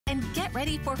And get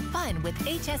ready for fun with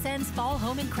HSN's Fall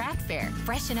Home and Craft Fair.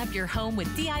 Freshen up your home with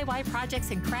DIY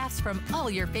projects and crafts from all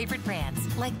your favorite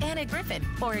brands, like Anna Griffin,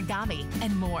 origami,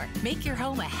 and more. Make your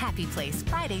home a happy place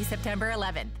Friday, September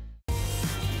 11th.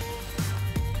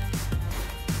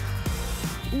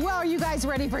 Well, are you guys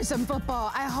ready for some football?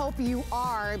 I hope you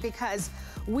are, because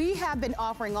we have been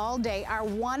offering all day our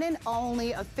one and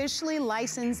only officially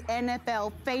licensed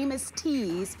NFL famous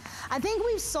tees. I think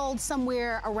we've sold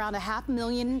somewhere around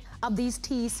 500,000 of these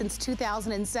tees since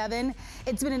 2007.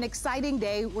 It's been an exciting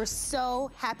day. We're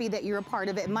so happy that you're a part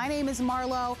of it. My name is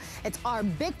Marlo. It's our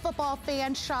big football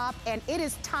fan shop, and it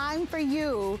is time for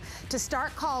you to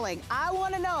start calling. I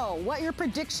want to know what your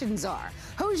predictions are.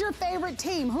 Who's your favorite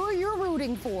team? Who are you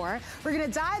rooting for? We're going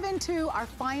to dive into our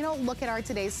final look at our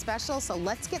today's special, so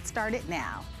let's get started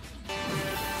now.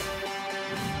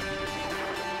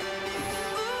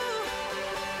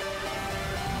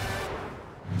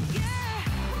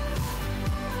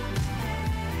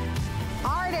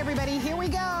 All right, everybody, here we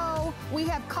go. We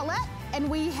have Colette and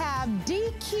we have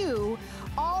DQ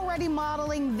already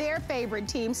modeling their favorite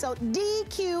team. So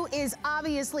DQ is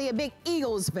obviously a big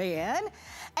Eagles fan.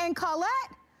 And Colette,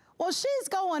 well, she's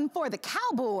going for the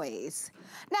Cowboys.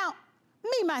 Now,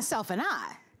 me, myself, and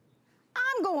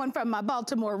I'm going from my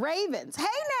Baltimore Ravens. Hey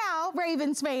now,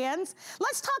 Ravens fans,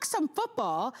 let's talk some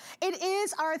football. It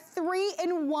is our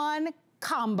 3-in-1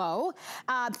 combo,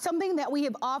 something that we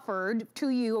have offered to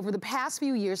you over the past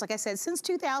few years. Like I said, since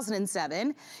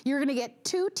 2007, you're gonna get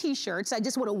 2 t-shirts. I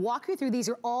just wanna walk you through. These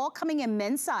are all coming in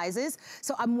men's sizes.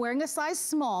 So I'm wearing a size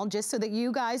small, just so that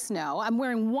you guys know. I'm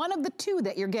wearing one of the 2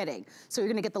 that you're getting. So you're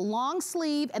gonna get the long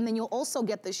sleeve, and then you'll also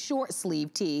get the short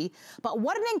sleeve tee. But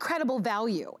what an incredible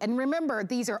value. And remember,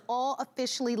 these are all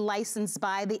officially licensed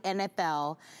by the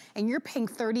NFL, and you're paying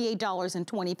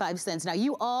 $38.25. Now,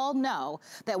 you all know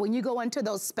that when you go into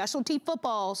those specialty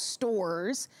football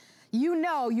stores, you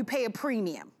know you pay a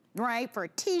premium, right? For a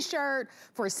t-shirt,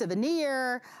 for a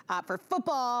souvenir, for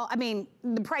football. I mean,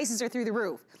 the prices are through the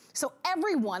roof. So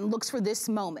everyone looks for this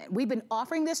moment. We've been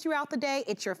offering this throughout the day.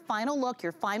 It's your final look,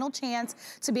 your final chance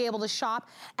to be able to shop.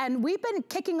 And we've been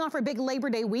kicking off our big Labor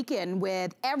Day weekend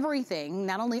with everything,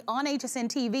 not only on HSN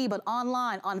TV, but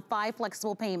online on 5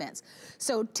 flexible payments.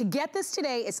 So to get this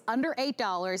today, it's under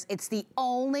 $8. It's the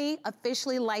only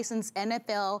officially licensed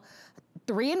NFL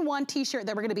 3-in-1 t-shirt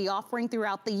that we're gonna be offering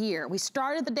throughout the year. We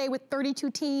started the day with 32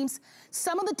 teams.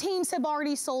 Some of the teams have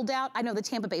already sold out. I know the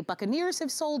Tampa Bay Buccaneers have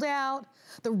sold out,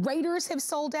 the Raiders have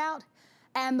sold out,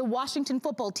 and the Washington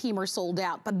football team are sold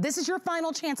out. But this is your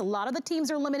final chance. A lot of the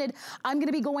teams are limited. I'm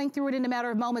gonna be going through it in a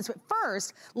matter of moments, but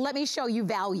first, let me show you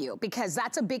value, because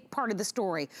that's a big part of the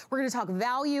story. We're gonna talk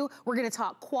value, we're gonna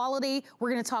talk quality, we're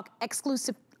gonna talk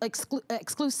exclusiveness.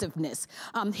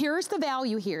 Here's the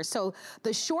value here. So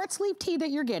the short sleeve tee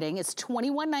that you're getting is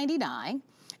 $21.99,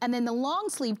 and then the long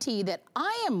sleeve tee that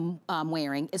I am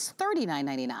wearing is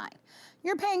 $39.99.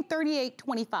 You're paying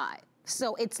 $38.25.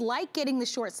 So it's like getting the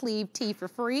short sleeve tee for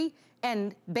free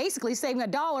and basically saving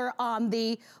 $1 on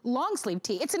the long sleeve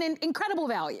tee. It's an incredible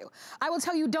value. I will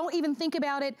tell you, don't even think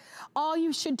about it. All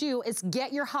you should do is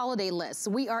get your holiday list.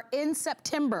 We are in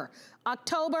September.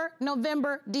 October,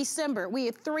 November, December. We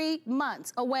are 3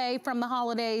 months away from the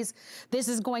holidays. This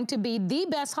is going to be the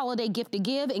best holiday gift to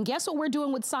give. And guess what we're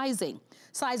doing with sizing?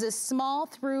 Sizes small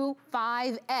through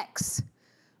 5X.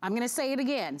 I'm gonna say it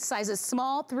again, sizes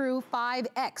small through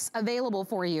 5X available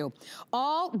for you.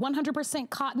 All 100%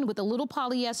 cotton with a little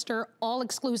polyester, all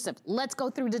exclusive. Let's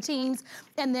go through the teams.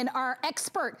 And then our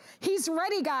expert, he's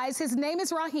ready, guys. His name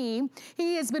is Raheem.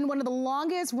 He has been one of the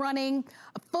longest running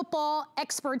football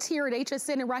experts here at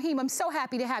HSN. And Raheem, I'm so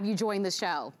happy to have you join the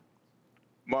show.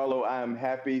 Marlo, I am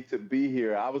happy to be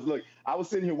here. I was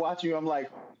sitting here watching you. I'm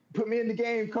like, put me in the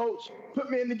game, coach.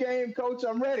 Put me in the game, coach.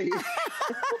 I'm ready.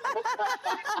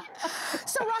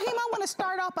 So, Raheem, I want to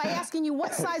start off by asking you,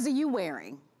 what size are you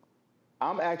wearing?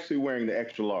 I'm actually wearing the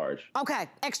extra large. Okay,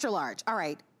 extra large. All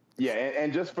right. Yeah,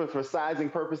 and just for sizing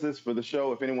purposes for the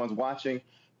show, if anyone's watching,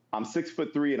 I'm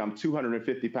 6'3" and I'm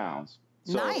 250 pounds.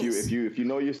 So nice. if you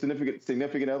know your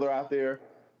significant other out there,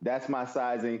 that's my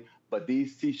sizing. But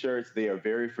these t-shirts, they are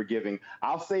very forgiving.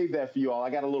 I'll save that for you all. I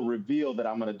got a little reveal that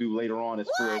I'm going to do later on as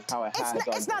far as how it hides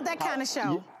on. It's not that kind of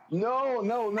show. No.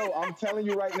 I'm telling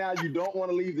you right now, you don't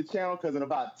want to leave the channel, because in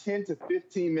about 10 to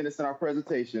 15 minutes in our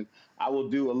presentation, I will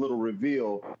do a little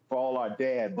reveal for all our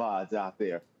dad bods out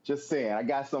there. Just saying, I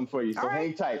got something for you, so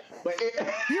hang tight. But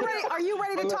you ready? Are you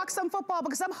ready to talk some football?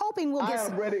 Because I'm hoping we'll get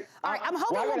some. I am ready. All right, I'm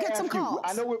hoping we'll get some calls.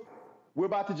 I know we're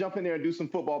about to jump in there and do some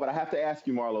football, but I have to ask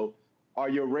you, Marlo, are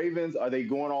your Ravens, are they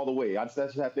going all the way? I just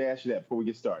have to ask you that before we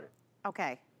get started.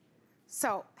 Okay.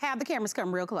 So have the cameras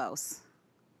come real close.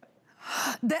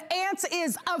 The answer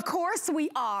is, of course we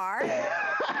are. And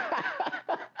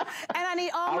I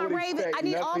need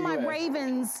all my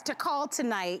Ravens to call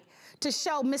tonight to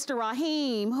show Mr.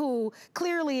 Raheem, who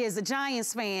clearly is a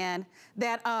Giants fan,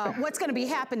 that what's going to be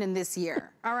happening this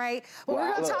year. All right. Well,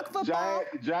 we're going to talk football.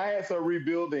 Giants are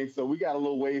rebuilding, so we got a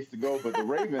little ways to go. But the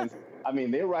Ravens, I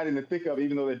mean, they're right in the thick of it,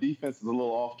 even though their defense is a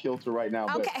little off kilter right now.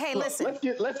 Okay, but, hey, listen.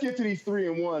 Let's get to these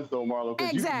 3-1s though, Marlo.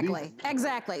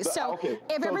 Exactly. So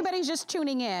if everybody's just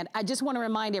tuning in, I just want to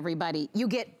remind everybody, you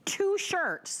get 2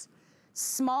 shirts,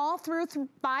 small through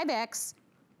 5X,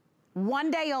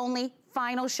 1 day only,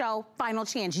 final show, final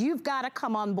chance. You've got to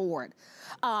come on board.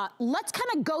 Let's kind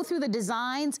of go through the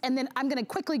designs, and then I'm going to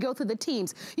quickly go through the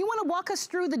teams. You want to walk us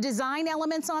through the design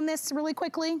elements on this really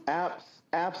quickly?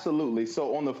 Absolutely.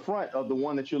 So on the front of the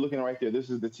one that you're looking at right there, this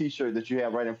is the T-shirt that you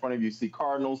have right in front of you. See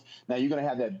Cardinals. Now you're going to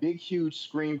have that big, huge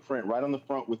screen print right on the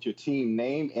front with your team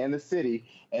name and the city.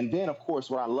 And then, of course,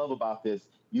 what I love about this,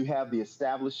 you have the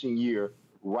establishing year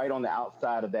right on the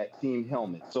outside of that team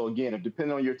helmet. So again,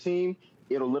 depending on your team,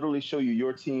 it'll literally show you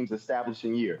your team's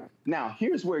establishing year. Now,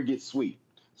 here's where it gets sweet.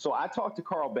 So I talked to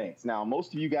Carl Banks. Now,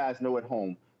 most of you guys know at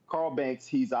home, Carl Banks,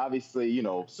 he's obviously, you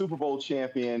know, Super Bowl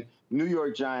champion, New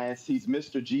York Giants. He's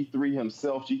Mr. G3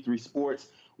 himself, G3 Sports.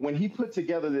 When he put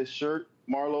together this shirt,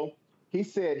 Marlo, he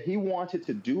said he wanted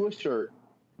to do a shirt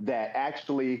that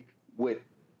actually would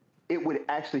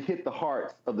actually hit the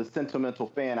hearts of the sentimental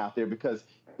fan out there, because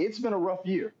it's been a rough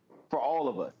year for all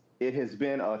of us. It has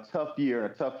been a tough year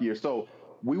and a tough year. So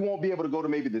we won't be able to go to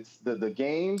maybe the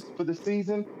games for the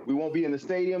season. We won't be in the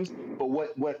stadiums. But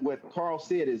what Carl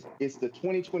said is it's the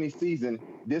 2020 season.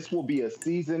 This will be a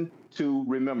season to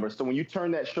remember. So when you turn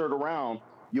that shirt around,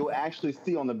 you'll actually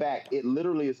see on the back, it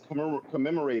literally is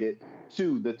commemorated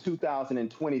to the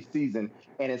 2020 season,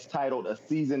 and it's titled A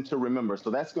Season to Remember.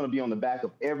 So that's going to be on the back of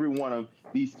every one of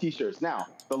these T-shirts. Now,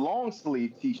 the long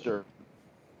sleeve T-shirt.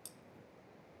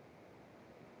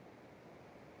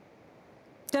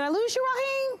 Did I lose you,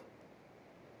 Raheem?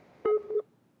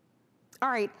 All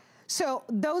right, so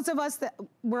those of us that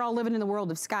we're all living in the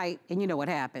world of Skype, and you know what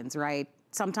happens, right?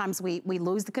 Sometimes we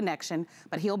lose the connection,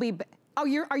 but he'll be, are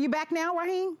you back now,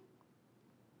 Raheem?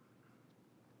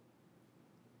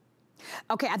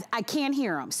 Okay, I can't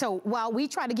hear him. So while we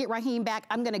try to get Raheem back,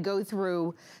 I'm gonna go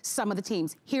through some of the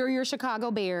teams. Here are your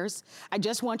Chicago Bears. I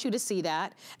just want you to see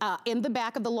that. In the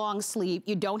back of the long sleeve,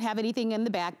 you don't have anything in the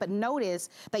back, but notice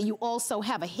that you also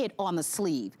have a hit on the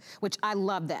sleeve, which I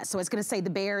love that. So it's gonna say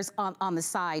the Bears on the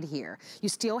side here. You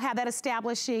still have that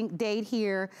establishing date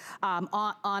here,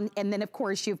 and then of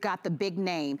course you've got the big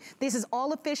name. This is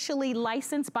all officially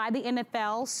licensed by the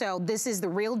NFL, so this is the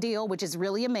real deal, which is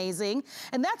really amazing.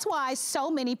 And that's why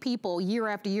so many people year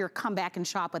after year come back and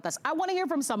shop with us. I want to hear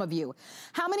from some of you.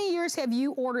 How many years have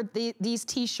you ordered these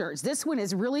T-shirts? This one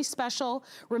is really special.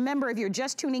 Remember, if you're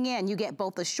just tuning in, you get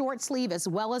both the short sleeve as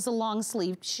well as a long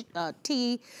sleeve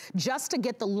tee. Just to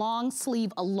get the long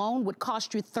sleeve alone would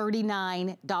cost you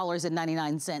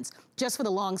 $39.99. Just for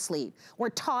the long sleeve. We're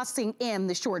tossing in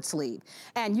the short sleeve.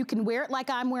 And you can wear it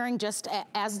like I'm wearing, just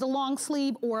as the long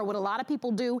sleeve, or what a lot of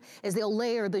people do is they'll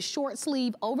layer the short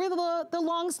sleeve over the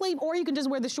long sleeve, or you can just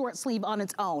wear the short sleeve on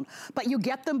its own. But you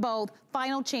get them both.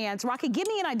 Final chance. Rocky, give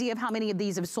me an idea of how many of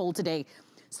these have sold today.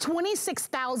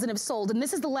 26,000 have sold, and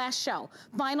this is the last show.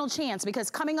 Final chance, because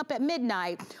coming up at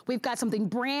midnight, we've got something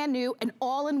brand new, an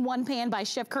all-in-one pan by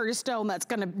Chef Curtis Stone that's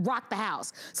gonna rock the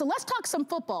house. So let's talk some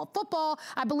football. Football,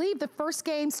 I believe the first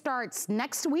game starts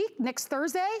next week, next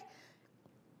Thursday?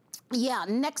 Yeah,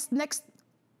 next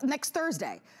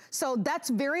Thursday. So that's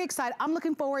very exciting. I'm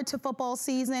looking forward to football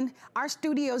season. Our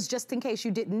studios, just in case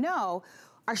you didn't know,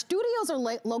 our studios are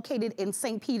located in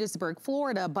St. Petersburg,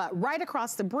 Florida, but right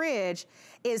across the bridge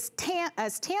is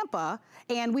Tampa,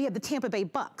 and we have the Tampa Bay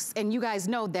Bucks. And you guys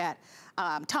know that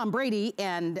Tom Brady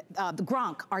and the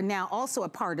Gronk are now also a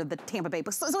part of the Tampa Bay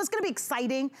Bucks. So it's gonna be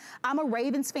exciting. I'm a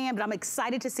Ravens fan, but I'm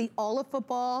excited to see all of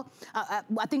football.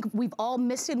 I think we've all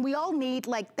missed it, and we all need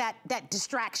like that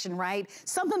distraction, right?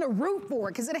 Something to root for,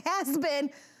 because it has been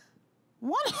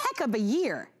one heck of a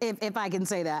year, if I can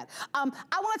say that. I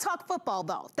want to talk football,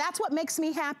 though. That's what makes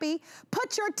me happy.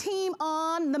 Put your team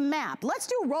on the map. Let's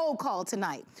do roll call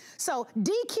tonight. So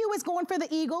DQ is going for the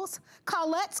Eagles.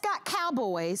 Colette's got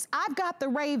Cowboys. I've got the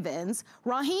Ravens.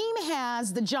 Raheem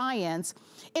has the Giants.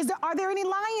 Are there any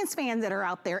Lions fans that are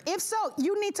out there? If so,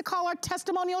 you need to call our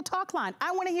testimonial talk line.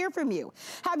 I want to hear from you.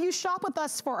 Have you shopped with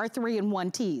us for our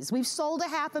 3-in-1 tees? We've sold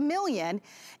 500,000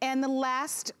 in the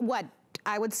last,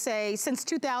 I would say since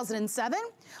 2007,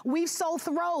 we've sold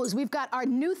throws. We've got our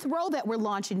new throw that we're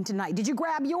launching tonight. Did you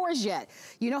grab yours yet?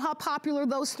 You know how popular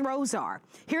those throws are.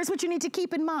 Here's what you need to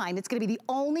keep in mind. It's gonna be the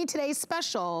only today's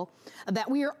special that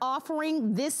we are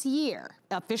offering this year,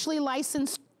 officially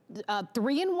licensed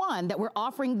 3-in-1 that we're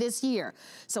offering this year.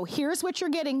 So here's what you're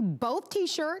getting, both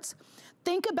t-shirts.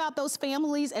 Think about those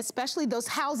families, especially those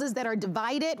houses that are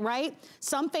divided, right?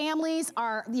 Some families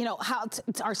are, you know,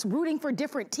 are rooting for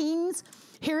different teams.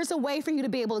 Here's a way for you to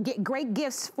be able to get great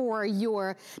gifts for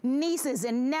your nieces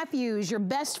and nephews, your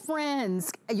best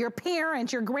friends, your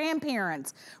parents, your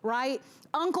grandparents, right?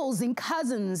 Uncles and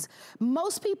cousins.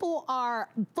 Most people are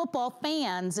football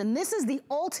fans, and this is the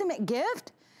ultimate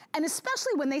gift. And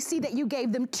especially when they see that you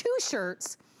gave them 2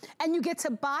 shirts, and you get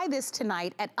to buy this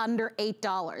tonight at under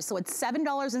 $8. So it's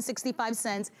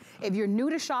 $7.65. If you're new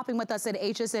to shopping with us at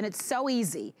HSN, it's so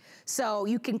easy. So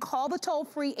you can call the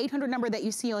toll-free 800 number that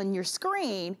you see on your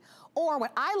screen, or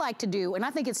what I like to do, and I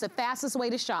think it's the fastest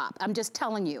way to shop, I'm just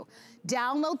telling you,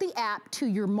 download the app to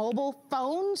your mobile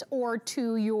phones or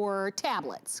to your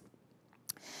tablets.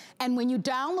 And when you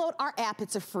download our app,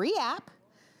 it's a free app.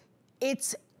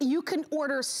 You can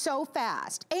order so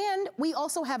fast. And we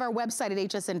also have our website at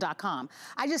hsn.com.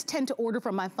 I just tend to order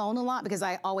from my phone a lot because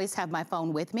I always have my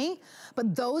phone with me.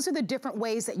 But those are the different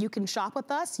ways that you can shop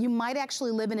with us. You might actually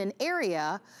live in an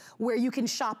area where you can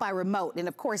shop by remote. And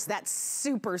of course, that's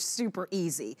super, super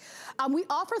easy. We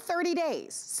offer 30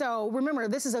 days. So remember,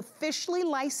 this is officially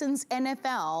licensed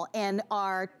NFL and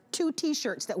our 2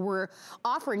 t-shirts that we're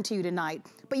offering to you tonight,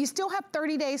 but you still have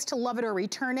 30 days to love it or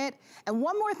return it. And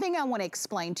one more thing I want to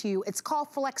explain to you, it's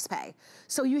called FlexPay.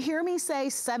 So you hear me say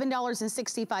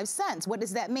 $7.65. What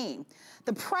does that mean?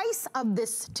 The price of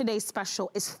this today's special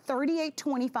is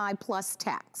 $38.25 plus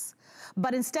tax.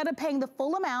 But instead of paying the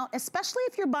full amount, especially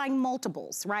if you're buying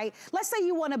multiples, right? Let's say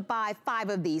you want to buy 5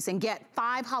 of these and get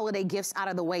 5 holiday gifts out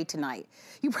of the way tonight.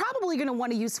 You're probably going to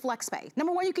want to use FlexPay.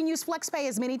 Number one, you can use FlexPay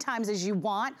as many times as you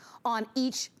want on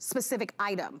each specific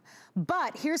item.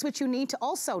 But here's what you need to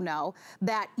also know,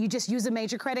 that you just use a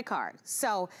major credit card.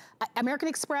 So American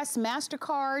Express,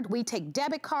 MasterCard, we take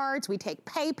debit cards, we take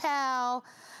PayPal.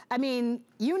 I mean,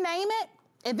 you name it.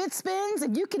 If it spins,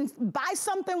 if you can buy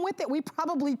something with it, we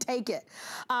probably take it.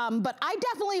 But I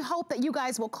definitely hope that you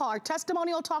guys will call. Our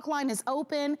testimonial talk line is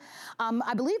open.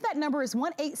 I believe that number is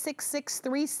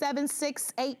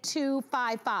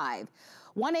 1-866-376-8255.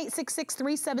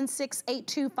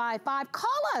 1-866-376-8255. Call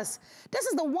us. This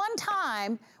is the one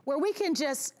time where we can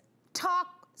just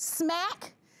talk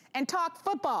smack and talk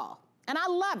football. And I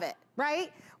love it,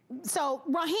 right? So,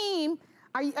 Raheem,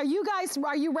 are you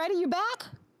ready? You back?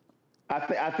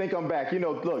 I think I'm back. You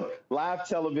know, look, live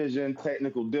television,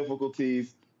 technical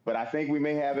difficulties, but I think we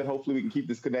may have it. Hopefully we can keep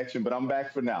this connection, but I'm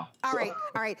back for now. All right.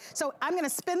 So I'm going to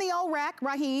spin the old rack,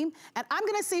 Raheem, and I'm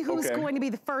going to see who's going to be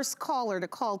the first caller to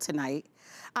call tonight.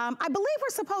 I believe we're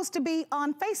supposed to be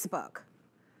on Facebook.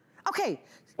 Okay.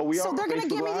 Oh, we are. So they're going to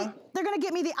give me Live? they're going to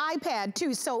get me the iPad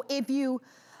too. So if you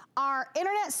are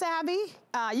internet savvy,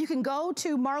 you can go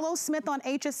to Marlo Smith on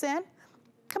HSN.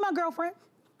 Come on, girlfriend.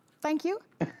 Thank you.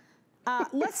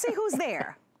 Let's see who's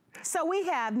there. So we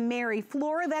have Mary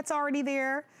Flora, that's already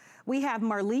there. We have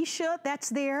Marlisha, that's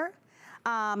there.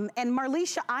 And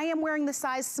Marlisha, I am wearing the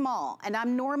size small, and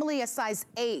I'm normally a size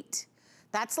 8.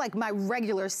 That's like my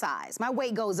regular size. My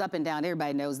weight goes up and down,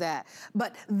 everybody knows that.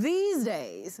 But these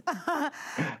days,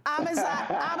 I'm a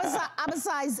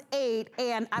size 8,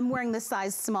 and I'm wearing the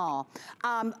size small.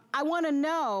 I wanna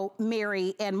know,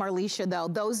 Mary and Marlisha though,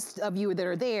 those of you that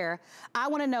are there, I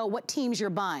wanna know what teams you're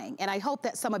buying, and I hope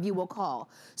that some of you will call.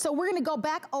 So we're gonna go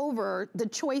back over the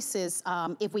choices,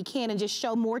 if we can, and just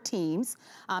show more teams.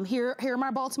 Here are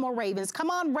my Baltimore Ravens. Come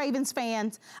on, Ravens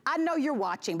fans. I know you're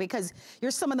watching because you're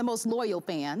some of the most loyal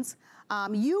fans.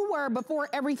 You were, before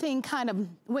everything kind of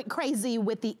went crazy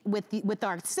with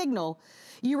our signal,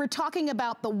 you were talking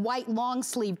about the white long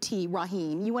sleeve tee,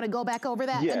 Raheem. You want to go back over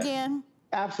that again?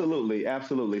 Absolutely,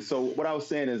 absolutely. So what I was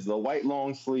saying is the white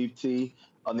long sleeve tee,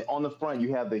 on the front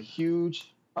you have the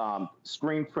huge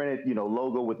screen printed,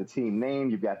 logo with the team name.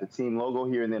 You've got the team logo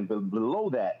here, and then below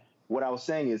that, what I was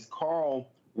saying is Carl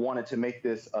wanted to make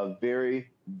this a very,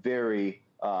 very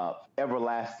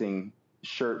everlasting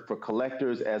shirt for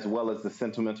collectors as well as the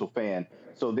sentimental fan.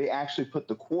 So they actually put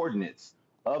the coordinates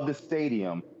of the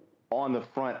stadium on the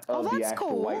front of the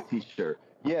actual white t-shirt.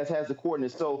 Yes, it has the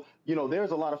coordinates. So,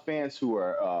 there's a lot of fans who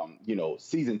are,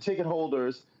 season ticket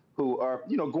holders who are,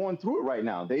 going through it right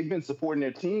now. They've been supporting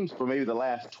their teams for maybe the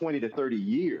last 20 to 30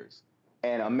 years.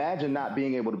 And imagine not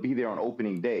being able to be there on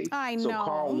opening day. I know. So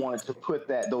Carl wanted to put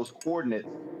those coordinates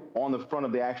on the front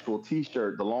of the actual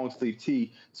T-shirt, the long sleeve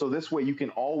tee. So this way you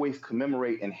can always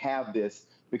commemorate and have this,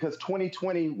 because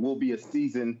 2020 will be a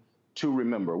season to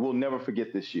remember. We'll never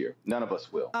forget this year. None of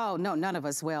us will. Oh, no, none of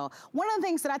us will. One of the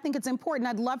things that I think it's important,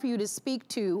 I'd love for you to speak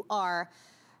to are,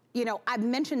 you know, I've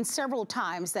mentioned several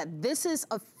times that this is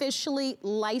officially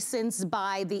licensed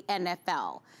by the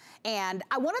NFL. And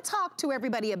I want to talk to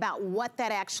everybody about what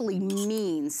that actually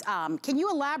means. Can you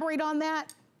elaborate on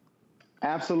that?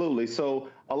 Absolutely. So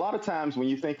a lot of times when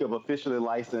you think of officially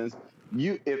licensed,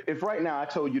 if right now I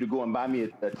told you to go and buy me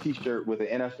a T-shirt with an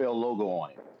NFL logo on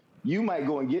it, you might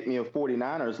go and get me a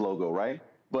 49ers logo, right?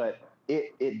 But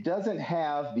it doesn't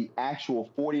have the actual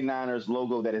 49ers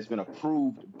logo that has been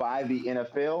approved by the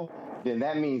NFL, then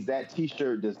that means that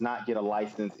T-shirt does not get a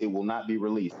license. It will not be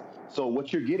released. So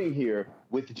what you're getting here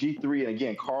with G3, and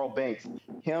again, Carl Banks,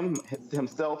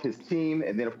 himself, his team,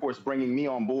 and then of course bringing me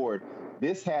on board,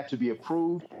 this had to be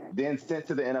approved, then sent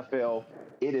to the NFL.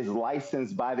 It is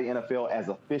licensed by the NFL as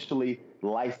officially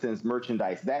licensed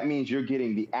merchandise. That means you're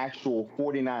getting the actual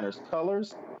 49ers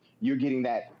colors. You're getting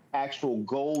that actual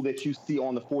gold that you see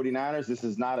on the 49ers. This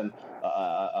is not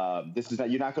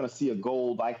you're not going to see a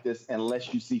gold like this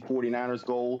unless you see 49ers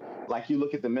gold. Like you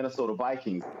look at the Minnesota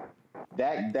Vikings,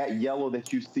 that yellow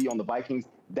that you see on the Vikings,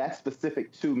 that's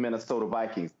specific to Minnesota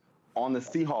Vikings. On the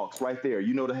Seahawks right there,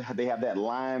 you know they have that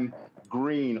lime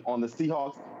green on the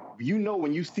Seahawks. You know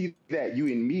when you see that, you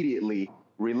immediately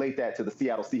relate that to the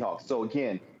Seattle Seahawks. So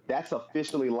again, that's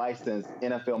officially licensed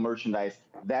NFL merchandise.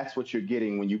 That's what you're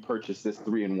getting when you purchase this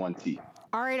 3-in-1 tee.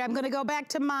 All right, I'm gonna go back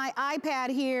to my iPad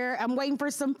here. I'm waiting for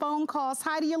some phone calls.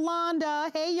 Hi to Yolanda.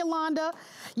 Hey, Yolanda.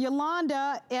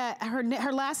 Yolanda,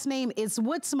 her last name is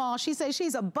Woodsmall. She says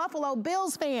she's a Buffalo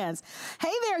Bills fan.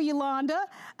 Hey there, Yolanda.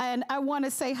 And I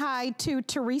wanna say hi to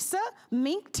Teresa.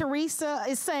 Mink Teresa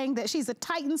is saying that she's a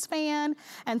Titans fan.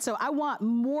 And so I want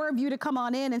more of you to come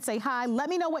on in and say hi. Let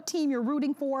me know what team you're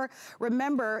rooting for.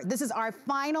 Remember, this is our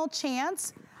final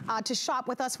chance to shop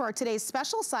with us for our today's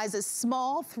special. Sizes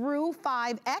small through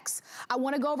 5X. I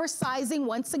want to go over sizing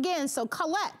once again. So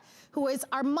Colette, who is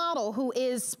our model, who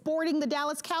is sporting the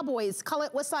Dallas Cowboys.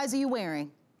 Colette, what size are you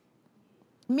wearing?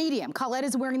 Medium. Colette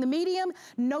is wearing the medium.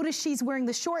 Notice she's wearing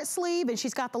the short sleeve, and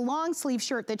she's got the long sleeve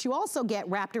shirt that you also get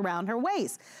wrapped around her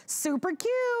waist. Super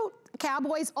cute.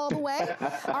 Cowboys all the way.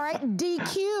 All right,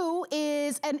 DQ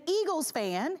is an Eagles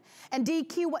fan. And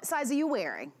DQ, what size are you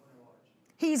wearing?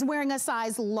 He's wearing a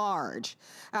size large.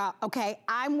 Okay,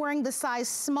 I'm wearing the size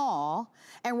small,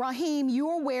 and Raheem,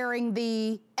 you're wearing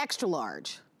the extra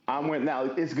large. I'm wearing, now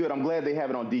it's good. I'm glad they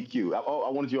have it on DQ. I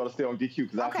wanted you all to stay on DQ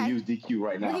because I can use DQ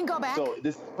right now. We can go back. So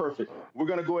this is perfect. We're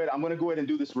gonna go ahead. I'm gonna go ahead and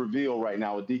do this reveal right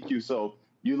now with DQ. So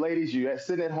you ladies, you're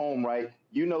sitting at home, right?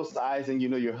 You know sizing. You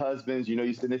know your husbands. You know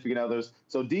your significant others.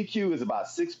 So DQ is about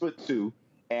 6'2",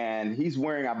 and he's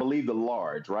wearing, I believe, the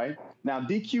large, right? Now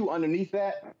DQ underneath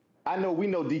that. We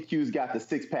know DQ's got the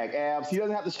six-pack abs. He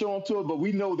doesn't have to show them to it, but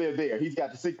we know they're there. He's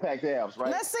got the six-pack abs,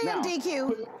 right? Let's see him,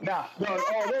 DQ. No,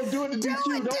 don't do it to DQ.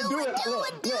 Don't do it.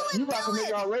 Look, you about to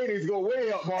make our ratings go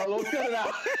way up, Marlo. Cut it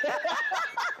out.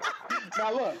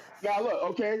 Now look,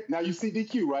 okay? Now you see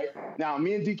DQ, right? Now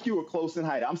me and DQ are close in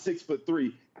height. I'm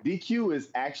 6'3". DQ is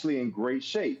actually in great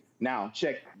shape. Now,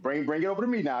 bring it over to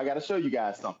me now. I got to show you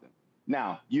guys something.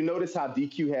 Now, you notice how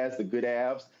DQ has the good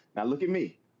abs? Now look at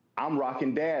me. I'm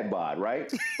rocking dad bod,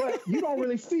 right? But you don't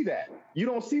really see that. You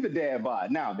don't see the dad bod.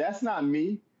 Now, that's not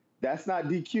me. That's not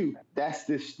DQ. That's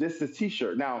this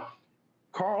T-shirt. Now,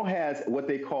 Carl has what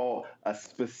they call a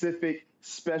specific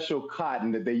special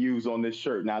cotton that they use on this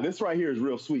shirt. Now, this right here is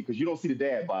real sweet because you don't see the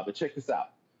dad bod, but check this out.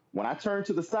 When I turn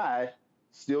to the side,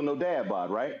 still no dad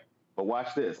bod, right? But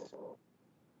watch this.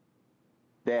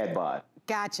 Dad bod.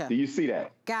 Gotcha. Do you see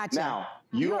that? Gotcha. Now,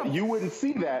 you wouldn't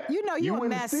see that. You know you're a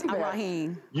mess,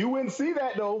 Raheem. You wouldn't see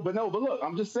that though, but look,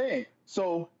 I'm just saying.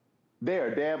 So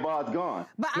there, dad bod's gone.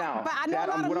 But I know a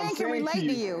lot of men can relate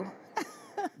to you.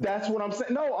 That's what I'm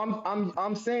saying. No,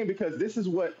 I'm saying because this is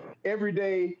what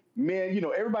everyday men,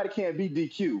 everybody can't be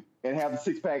DQ and have the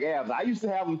six-pack abs. I used to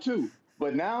have them too,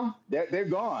 but now they're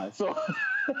gone. So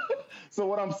so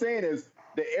what I'm saying is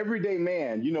the everyday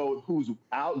man, who's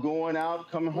going out,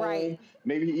 coming home, right.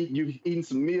 Maybe you've eaten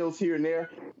some meals here and there.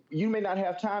 You may not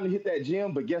have time to hit that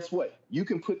gym, but guess what? You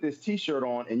can put this T-shirt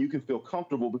on and you can feel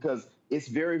comfortable because it's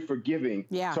very forgiving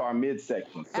to our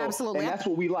midsection. So, absolutely. And that's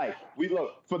what we like. We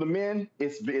look for the men.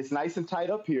 It's nice and tight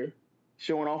up here,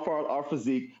 showing off our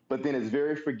physique, but then it's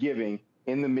very forgiving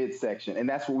in the midsection, and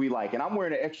that's what we like. And I'm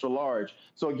wearing an extra large.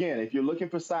 So again, if you're looking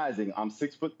for sizing, I'm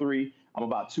 6'3". I'm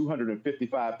about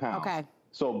 255 pounds. Okay.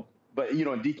 So But you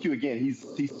know, in DQ again, he's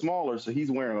smaller, so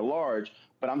he's wearing a large.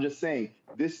 But I'm just saying,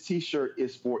 this T-shirt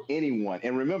is for anyone.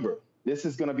 And remember, this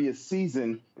is going to be a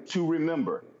season to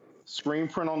remember. Screen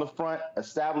print on the front,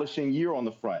 establishing year on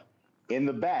the front. In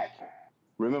the back,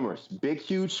 remember, big,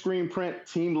 huge screen print,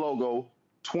 team logo,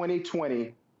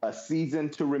 2020, a season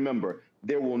to remember.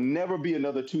 There will never be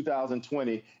another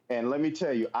 2020. And let me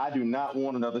tell you, I do not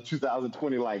want another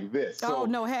 2020 like this. Oh, so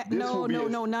no,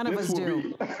 none of us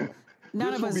do.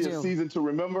 None of us do. This will be a season to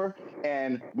remember,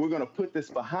 and we're going to put this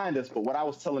behind us. But what I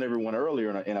was telling everyone earlier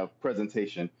in a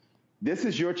presentation, this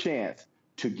is your chance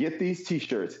to get these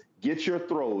T-shirts, get your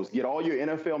throws, get all your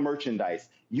NFL merchandise.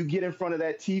 You get in front of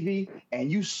that TV and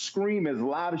you scream as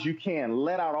loud as you can.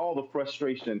 Let out all the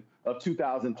frustration of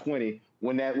 2020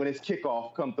 when it's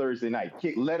kickoff come Thursday night.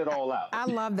 Let it all out. I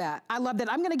love that. I love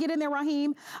that. I'm going to get in there,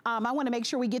 Raheem. I want to make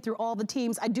sure we get through all the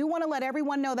teams. I do want to let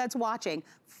everyone know that's watching.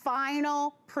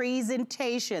 Final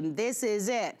presentation. This is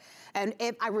it. And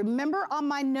if I remember on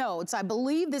my notes, I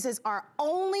believe this is our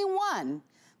only one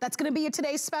that's going to be a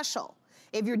today's special.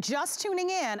 If you're just tuning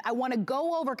in, I want to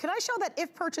go over, can I show that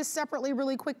if purchased separately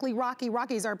really quickly, Rocky?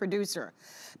 Rocky's our producer.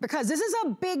 Because this is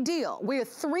a big deal. We're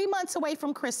 3 months away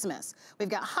from Christmas. We've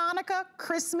got Hanukkah,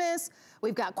 Christmas,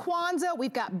 we've got Kwanzaa,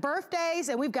 we've got birthdays,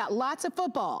 and we've got lots of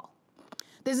football.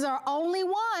 This is our only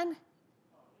one.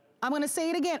 I'm going to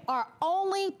say it again, our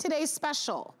only today's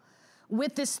special.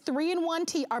 With this 3-in-1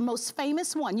 tee, our most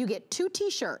famous one, you get 2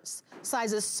 t-shirts,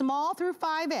 sizes small through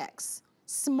 5X.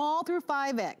 Small through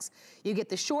 5X. You get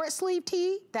the short sleeve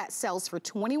tee that sells for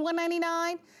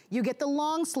 $21.99. You get the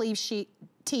long sleeve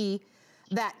tee,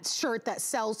 that shirt that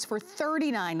sells for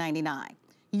 $39.99.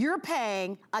 You're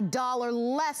paying $1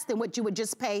 less than what you would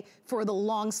just pay for the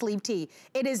long sleeve tee.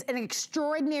 It is an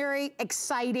extraordinary,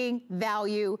 exciting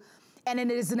value, and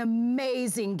it is an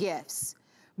amazing gifts.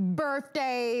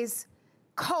 Birthdays,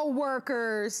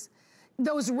 co-workers,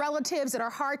 those relatives that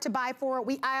are hard to buy for.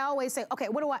 I always say, okay,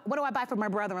 what do I buy for my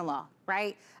brother-in-law,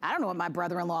 right? I don't know what my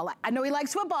brother-in-law likes. I know he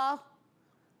likes football.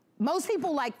 Most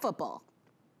people like football.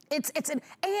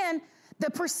 And the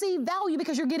perceived value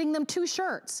because you're getting them 2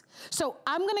 shirts. So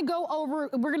we're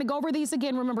gonna go over these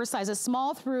again. Remember, sizes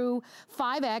small through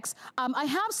 5X. I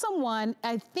have someone,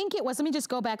 I think it was, let me just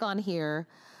go back on here.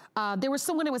 There was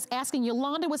someone that was asking,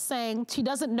 Yolanda was saying she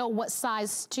doesn't know what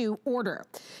size to order.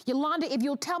 Yolanda, if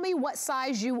you'll tell me what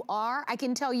size you are, I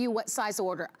can tell you what size to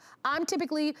order. I'm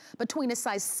typically between a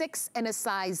size 6 and a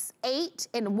size 8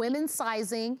 in women's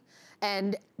sizing,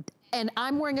 and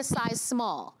I'm wearing a size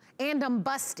small, and I'm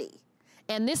busty.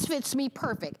 And this fits me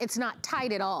perfect. It's not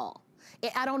tight at all.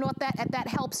 I don't know if that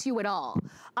helps you at all.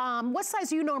 What size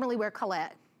do you normally wear,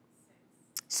 Colette?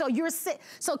 So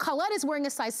Colette is wearing a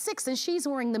size 6 and she's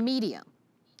wearing the medium.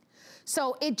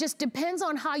 So it just depends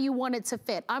on how you want it to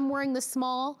fit. I'm wearing the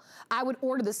small, I would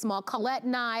order the small. Colette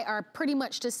and I are pretty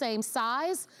much the same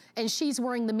size and she's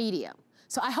wearing the medium.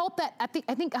 So I hope that,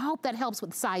 I hope that helps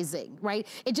with sizing, right?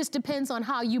 It just depends on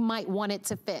how you might want it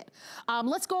to fit.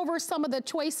 Let's go over some of the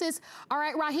choices. All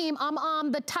right, Raheem, I'm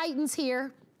on the Titans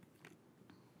here.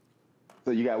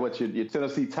 So you got your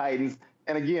Tennessee Titans.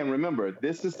 And again, remember,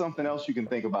 this is something else you can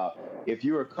think about. If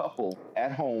you're a couple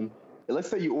at home, let's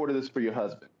say you order this for your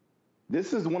husband.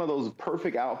 This is one of those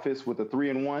perfect outfits with a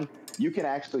 3-in-1. You can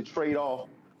actually trade off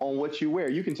on what you wear.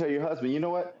 You can tell your husband, you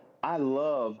know what? I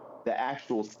love the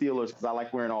actual Steelers because I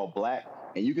like wearing all black.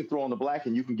 And you can throw on the black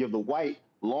and you can give the white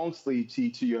long sleeve tee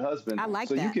to your husband. I like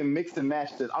that. So you can mix and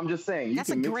match this. I'm just saying.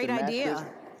 That's a great idea.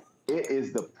 It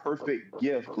is the perfect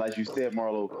gift, like you said,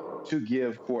 Marlo, to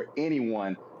give for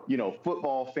anyone, you know,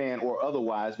 football fan or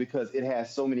otherwise, because it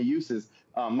has so many uses.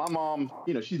 My mom,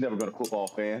 you know, she's never been a football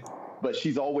fan, but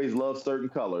she's always loved certain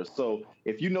colors. So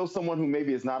if you know someone who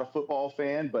maybe is not a football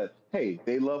fan, but hey,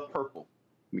 they love purple,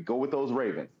 go with those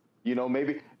Ravens. You know,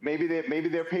 maybe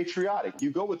they're patriotic. You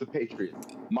go with the Patriots.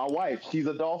 My wife, she's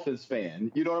a Dolphins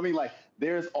fan. You know what I mean? Like,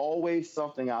 there's always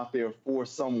something out there for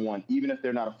someone, even if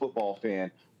they're not a football fan.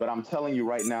 But I'm telling you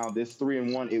right now, this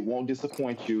 3-in-1, it won't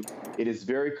disappoint you. It is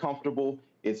very comfortable.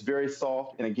 It's very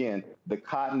soft. And again, the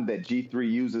cotton that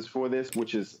G3 uses for this,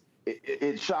 which is,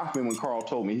 it shocked me when Carl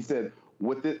told me. He said,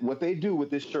 what they do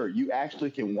with this shirt, you actually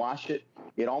can wash it.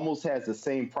 It almost has the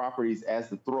same properties as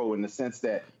the throw in the sense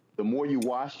that the more you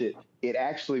wash it, it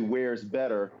actually wears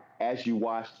better as you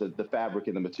wash the fabric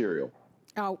and the material.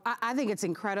 Oh, I think it's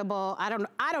incredible. I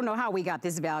don't know how we got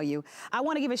this value. I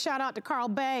want to give a shout out to Carl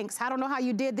Banks. I don't know how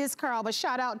you did this, Carl, but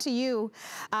shout out to you.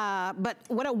 But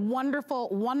what a wonderful,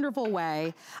 wonderful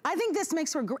way. I think this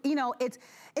makes for, you know,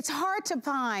 it's hard to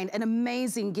find an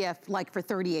amazing gift like for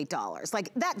 $38. Like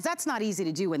that's not easy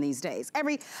to do in these days.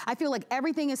 I feel like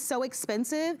everything is so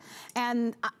expensive,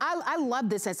 and I love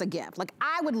this as a gift. Like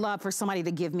I would love for somebody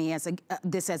to give me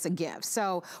this as a gift.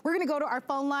 So we're gonna go to our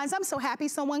phone lines. I'm so happy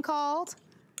someone called.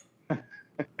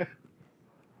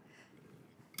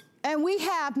 And we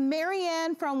have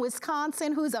Marianne from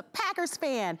Wisconsin, who's a Packers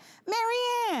fan.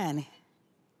 Marianne.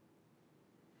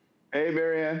 Hey,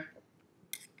 Marianne.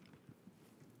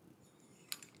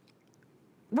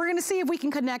 We're gonna see if we can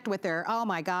connect with her. Oh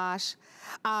my gosh.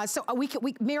 So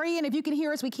Marianne, if you can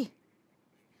hear us,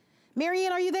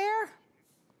 Marianne, are you there?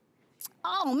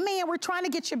 Oh man, we're trying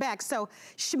to get you back. So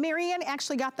Marianne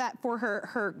actually got that for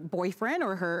her boyfriend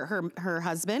or her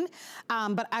husband.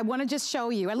 But I want to just show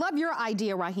you. I love your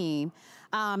idea, Raheem.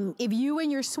 If you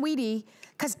and your sweetie,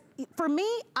 because for me,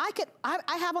 I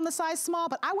have on the size small,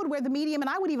 but I would wear the medium and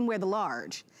I would even wear the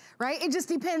large, right? It just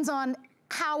depends on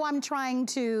how I'm trying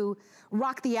to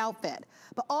rock the outfit.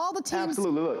 But all the teams.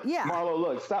 Absolutely. Look, yeah. Marlo,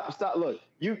 look, stop, look.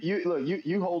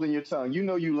 You holding your tongue. You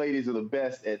know you ladies are the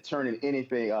best at turning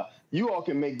anything up. You all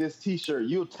can make this t-shirt.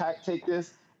 You'll take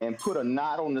this and put a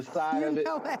knot on the side of it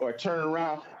or turn it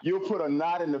around. You'll put a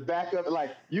knot in the back of it.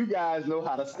 Like, you guys know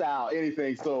how to style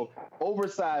anything. So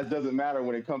oversized doesn't matter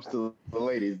when it comes to the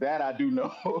ladies. That I do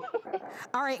know.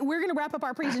 All right, we're going to wrap up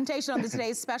our presentation on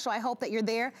today's special. I hope that you're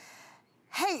there.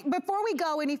 Hey, before we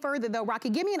go any further though, Rocky,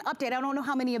 give me an update. I don't know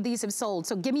how many of these have sold,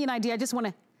 so give me an idea. I just want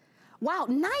to, wow,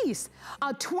 nice.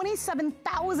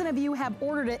 27,000 of you have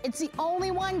ordered it. It's the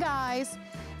only one, guys.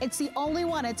 It's the only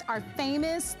one. It's our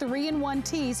famous 3-in-1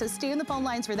 tee, so stay on the phone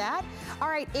lines for that. All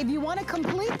right, if you want to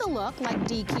complete the look like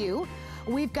DQ,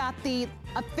 we've got the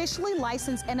officially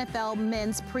licensed NFL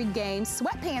men's pregame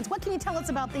sweatpants. What can you tell us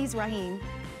about these, Raheem?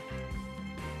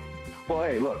 Well,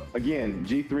 hey, look, again,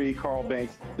 G3, Carl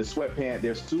Banks, the sweatpant,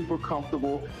 they're super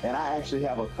comfortable, and I actually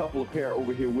have a couple of pair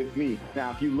over here with me.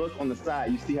 Now, if you look on the side,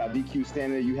 you see how DQ's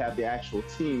standing there. You have the actual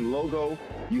team logo.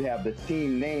 You have the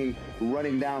team name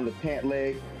running down the pant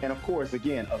leg. And of course,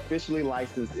 again, officially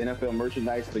licensed NFL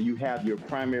merchandise, so you have your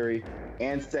primary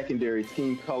and secondary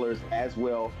team colors as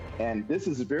well. And this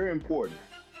is very important.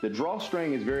 The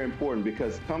drawstring is very important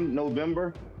because come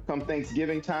November, come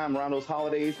Thanksgiving time, around those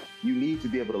holidays, you need to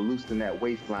be able to loosen that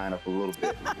waistline up a little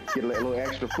bit. Get a little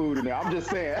extra food in there. I'm just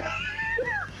saying.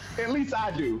 At least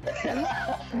I do.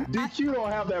 DQ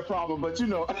don't have that problem, but you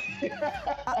know.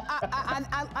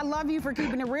 I love you for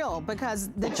keeping it real, because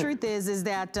the truth is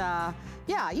that,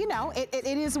 yeah, you know, it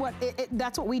is what,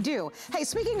 that's what we do. Hey,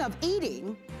 speaking of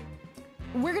eating,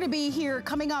 we're gonna be here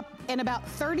coming up in about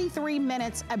 33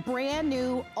 minutes, a brand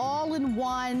new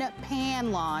all-in-one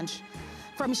pan launch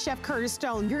from Chef Curtis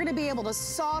Stone. You're gonna be able to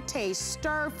saute,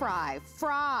 stir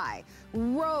fry,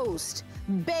 roast,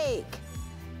 bake.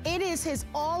 It is his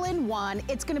all-in-one.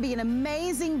 It's gonna be an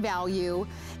amazing value.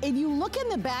 If you look in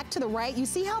the back to the right, you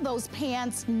see how those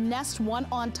pans nest one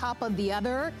on top of the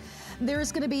other?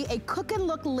 There's gonna be a cook and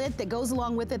look lid that goes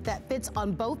along with it that fits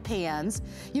on both pans.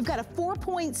 You've got a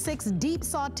 4.6 deep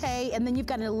saute, and then you've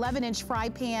got an 11-inch fry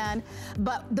pan.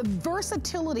 But the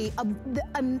versatility of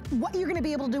what you're gonna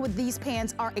be able to do with these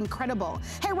pans are incredible.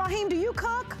 Hey, Raheem, do you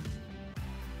cook?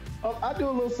 Oh, I do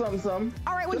a little something.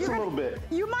 All right, well, just a little bit.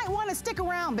 You might want to stick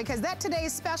around, because that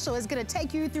today's special is going to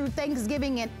take you through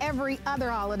Thanksgiving and every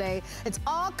other holiday. It's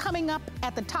all coming up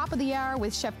at the top of the hour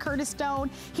with Chef Curtis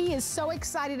Stone. He is so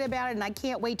excited about it, and I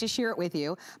can't wait to share it with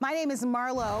you. My name is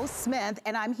Marlo Smith,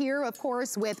 and I'm here, of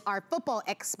course, with our football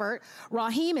expert.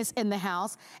 Raheem is in the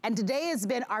house, and today has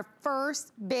been our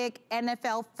first big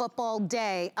NFL football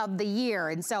day of the year.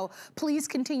 And so please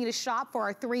continue to shop for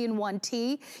our 3-in-1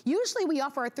 tee. Usually we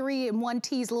offer our 3-in-1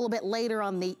 tees a little bit later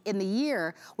on in the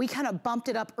year. We kind of bumped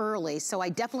it up early, so I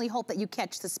definitely hope that you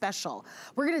catch the special.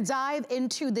 We're gonna dive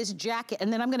into this jacket,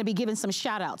 and then I'm gonna be giving some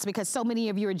shout outs, because so many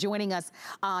of you are joining us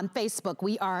on Facebook.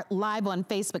 We are live on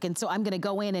Facebook, and so I'm gonna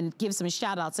go in and give some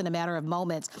shout outs in a matter of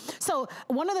moments. So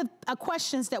one of the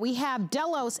questions that we have,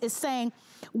 Delos is saying,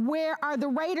 where are the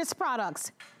Raiders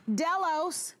products?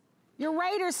 Delos, your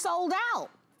Raiders sold out.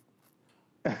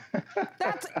 We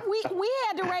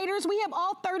had the Raiders. We have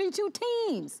all 32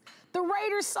 teams. The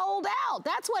Raiders sold out.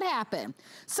 That's what happened.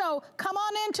 So come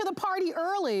on into the party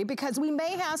early, because we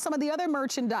may have some of the other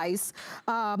merchandise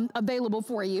available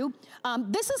for you.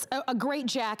 This is a great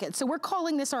jacket. So we're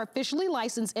calling this our officially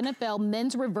licensed NFL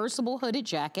men's reversible hooded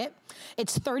jacket.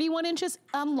 It's 31 inches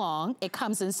long. It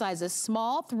comes in sizes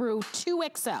small through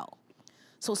 2XL.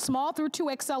 So small through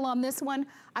 2XL on this one.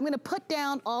 I'm gonna put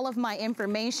down all of my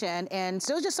information, and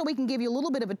so just so we can give you a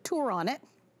little bit of a tour on it.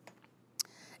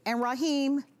 And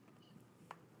Raheem,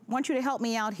 I want you to help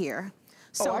me out here.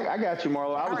 So, I got you,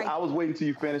 Marlo. I was waiting till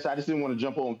you finished. I just didn't want to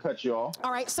jump on and cut you off.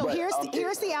 All right, so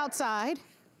here's the outside.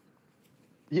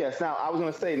 Yes, now I was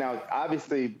going to say, now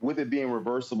obviously with it being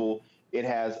reversible, it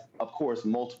has, of course,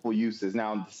 multiple uses.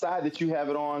 Now the side that you have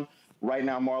it on right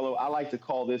now, Marlo, I like to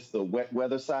call this the wet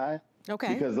weather side.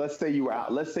 Okay. Because let's say you were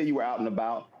out and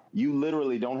about, you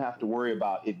literally don't have to worry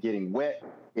about it getting wet.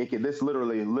 This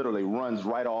literally runs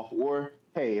right off. Or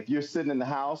hey, if you're sitting in the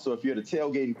house or if you're at a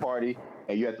tailgating party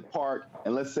and you're at the park,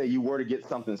 and let's say you were to get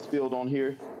something spilled on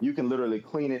here, you can literally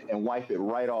clean it and wipe it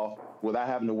right off without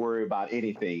having to worry about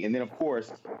anything. And then, of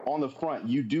course, on the front,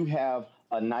 you do have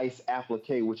a nice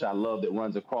applique, which I love, that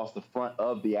runs across the front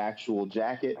of the actual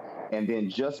jacket. And then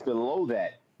just below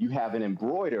that, you have an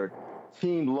embroidered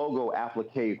team logo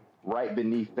applique right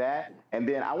beneath that. And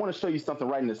then I want to show you something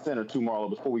right in the center too, Marlo,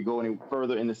 before we go any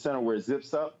further, in the center where it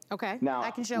zips up. Okay, now,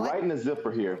 I can show right it. in the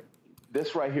zipper here,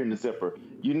 this right here in the zipper,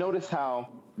 you notice how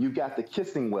you've got the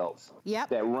kissing welts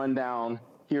that run down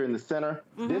here in the center.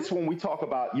 This one we talk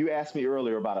about, you asked me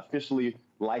earlier about officially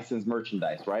licensed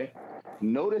merchandise, right?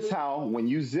 Notice how when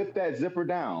you zip that zipper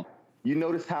down, you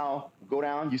notice how, go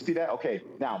down, you see that? Okay,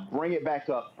 now bring it back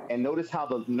up and notice how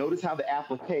the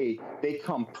applique, they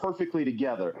come perfectly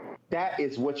together. That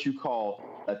is what you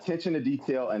call attention to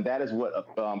detail, and that is what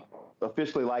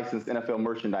officially licensed NFL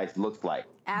merchandise looks like.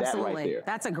 Absolutely. That right there.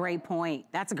 That's a great point.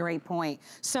 That's a great point.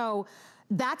 So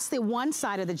that's the one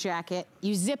side of the jacket.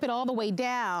 You zip it all the way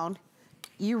down,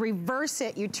 you reverse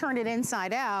it, you turn it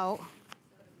inside out,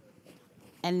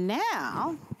 and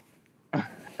now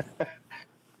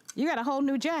you got a whole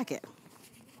new jacket.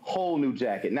 Whole new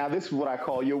jacket. Now this is what I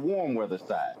call your warm weather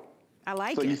side. I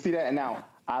like it. So you see that? And now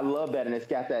I love that. And it's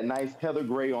got that nice heather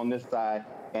gray on this side.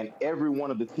 And every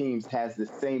one of the teams has the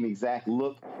same exact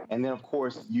look. And then, of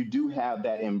course, you do have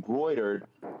that embroidered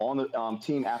on the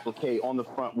team applique on the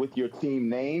front with your team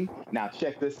name. Now,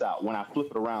 check this out. When I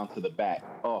flip it around to the back,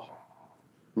 oh,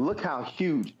 look how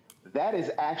huge. That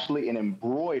is actually an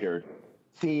embroidered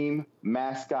team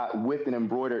mascot with an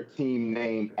embroidered team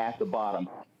name at the bottom.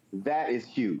 That is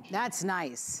huge. That's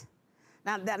nice.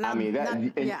 Now,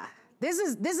 yeah. This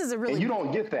is a really. And you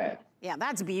don't get that. Yeah,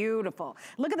 that's beautiful.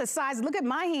 Look at the size. Look at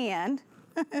my hand,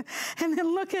 and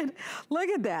then look at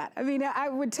that. I mean, I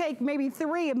would take maybe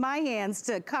 3 of my hands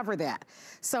to cover that.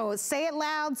 So say it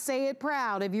loud, say it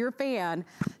proud if you're a fan.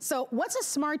 So what's a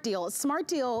smart deal? A smart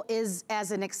deal is as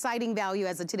an exciting value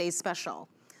as a today's special.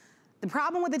 The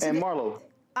problem with the And Marlo,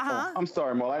 I'm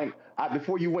sorry, Marlo.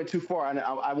 Before you went too far, I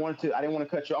didn't want to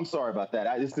cut you. I'm sorry about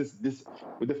that. This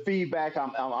with the feedback,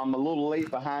 I'm a little late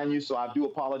behind you, so I do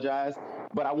apologize.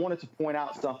 But I wanted to point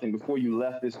out something before you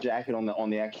left this jacket on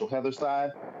the actual heather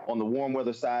side, on the warm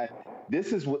weather side.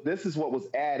 This is what was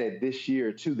added this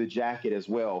year to the jacket as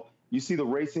well. You see the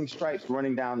racing stripes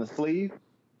running down the sleeve?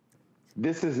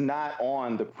 This is not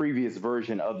on the previous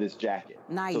version of this jacket.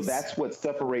 Nice. So that's what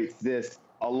separates this,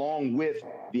 along with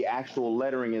the actual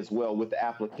lettering as well, with the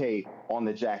applique on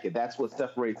the jacket. That's what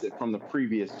separates it from the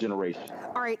previous generation.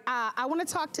 All right, I want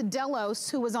to talk to Delos,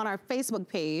 who was on our Facebook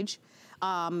page,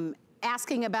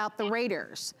 asking about the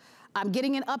Raiders. I'm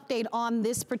getting an update on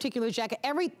this particular jacket.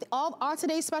 All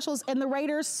today's specials in the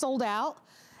Raiders sold out,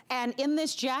 and in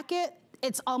this jacket,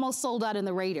 it's almost sold out in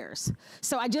the Raiders.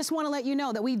 So I just want to let you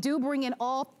know that we do bring in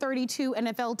all 32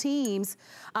 NFL teams.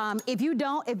 If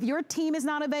your team is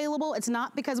not available, it's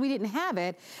not because we didn't have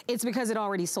it, it's because it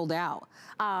already sold out.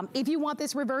 If you want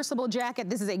this reversible jacket,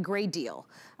 this is a great deal.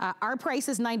 Our price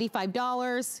is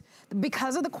 $95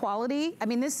 because of the quality. I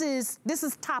mean, this is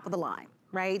top of the line,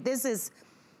 right? This is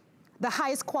the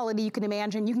highest quality you can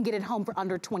imagine. You can get it home for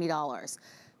under $20.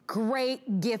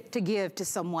 Great gift to give to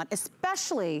someone,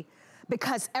 especially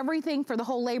because everything for the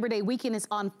whole Labor Day weekend is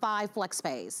on 5 flex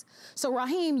pays. So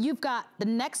Raheem, you've got the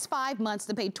next 5 months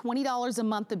to pay $20 a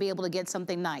month to be able to get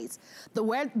something nice. The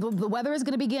weather is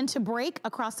gonna begin to break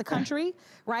across the country,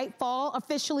 right? Fall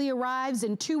officially arrives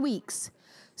in 2 weeks.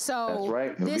 So that's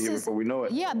right, it'll be here before we know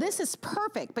it. Yeah, this is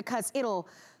perfect because it'll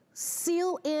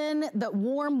seal in the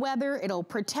warm weather. It'll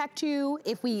protect you.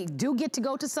 If we do get to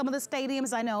go to some of the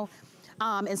stadiums, I know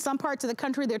in some parts of the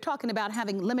country, they're talking about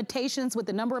having limitations with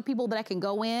the number of people that can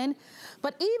go in.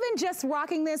 But even just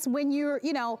rocking this when you're,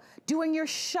 doing your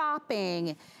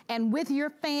shopping and with your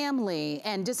family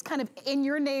and just kind of in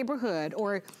your neighborhood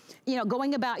or,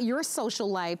 going about your social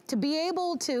life, to be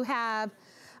able to have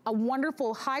a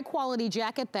wonderful high quality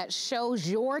jacket that shows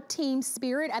your team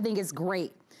spirit. I think it's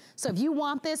great. So if you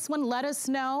want this one, let us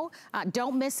know.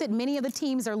 Don't miss it. Many of the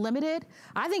teams are limited.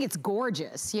 I think it's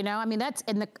gorgeous, you know? I mean,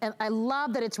 and I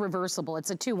love that it's reversible. It's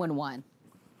a 2-in-1.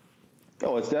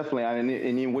 Oh, it's definitely,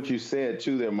 and what you said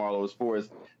too there, Marlo, as far as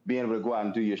being able to go out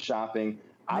and do your shopping.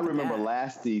 I remember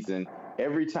last season,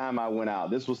 every time I went out,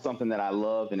 this was something that I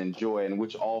love and enjoy, and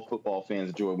which all football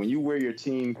fans enjoy. When you wear your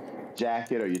team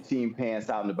jacket or your team pants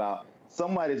out and about,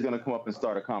 somebody's going to come up and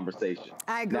start a conversation.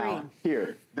 I agree. Now,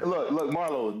 here, look,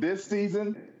 Marlo, this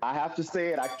season, I have to say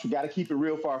it, I got to keep it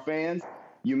real for our fans.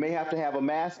 You may have to have a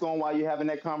mask on while you're having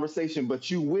that conversation, but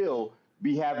you will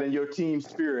be having your team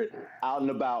spirit out and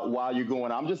about while you're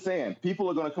going. I'm just saying, people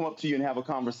are going to come up to you and have a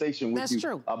conversation with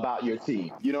you about your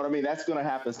team. You know what I mean? That's going to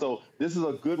happen. So this is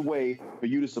a good way for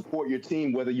you to support your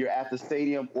team, whether you're at the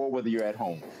stadium or whether you're at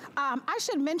home. I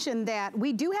should mention that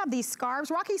we do have these scarves.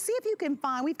 Rocky, see if you can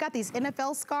find, we've got these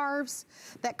NFL scarves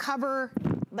that cover,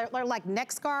 they're like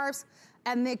neck scarves,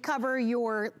 and they cover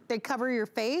your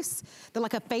face. They're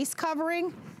like a face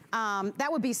covering. That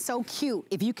would be so cute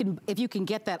if you can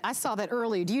get that. I saw that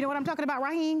earlier. Do you know what I'm talking about,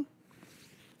 Raheem?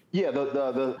 Yeah,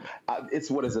 it's,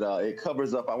 what is it? It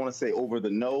covers up, I want to say, over the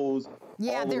nose,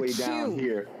 all the way down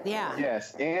here. Yeah.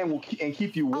 Yes, and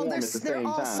keep you warm at the same time.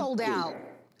 They're all sold out.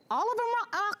 All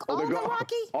of them,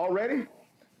 Rocky? Already?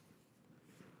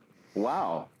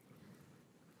 Wow.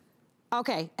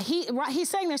 Okay, he's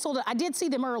saying they're sold out. I did see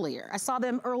them earlier. I saw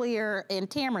them earlier in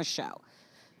Tamara's show.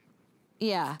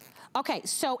 Yeah. Okay,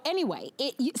 so anyway,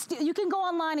 you can go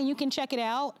online and you can check it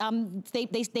out.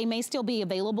 They may still be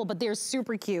available, but they're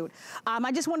super cute.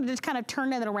 I just wanted to kind of turn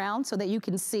that around so that you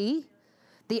can see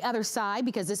the other side,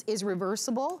 because this is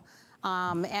reversible.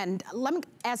 And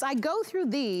as I go through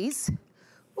these,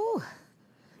 ooh,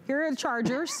 here are the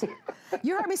chargers.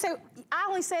 You heard me say, I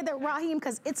only say that, Raheem,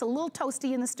 because it's a little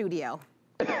toasty in the studio.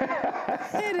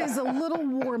 It is a little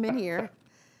warm in here.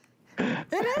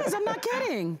 It is, I'm not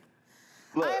kidding.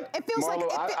 Look, it feels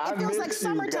Marlo, it feels like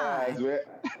summertime. Guys,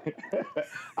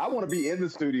 I want to be in the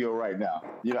studio right now.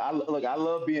 You know, I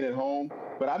love being at home,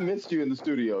 but I missed you in the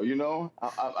studio. You know,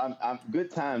 I'm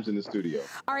good times in the studio.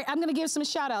 All right, I'm going to give some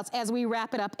shout outs as we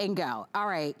wrap it up and go. All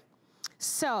right.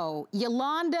 So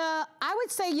Yolanda, I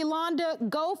would say, Yolanda,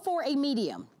 go for a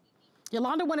medium.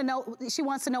 Yolanda she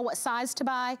wants to know what size to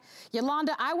buy.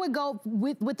 Yolanda, I would go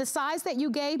with the size that you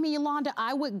gave me, Yolanda,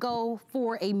 I would go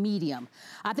for a medium.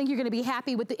 I think you're gonna be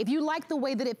happy with it. If you like the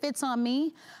way that it fits on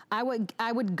me, I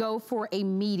would go for a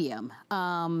medium.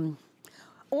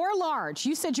 Or large.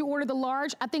 You said you ordered the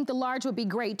large. I think the large would be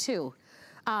great too.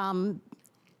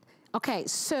 Okay,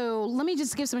 so let me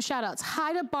just give some shout outs.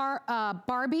 Hi to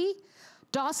Barbie,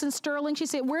 Dawson Sterling. She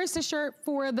said, where's the shirt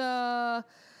for the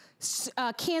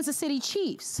Kansas City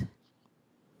Chiefs?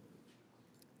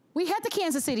 We had the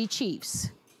Kansas City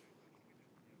Chiefs.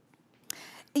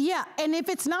 Yeah, and if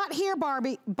it's not here,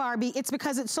 Barbie, it's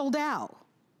because it's sold out.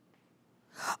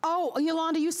 Oh,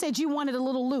 Yolanda, you said you wanted a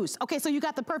little loose. Okay, so you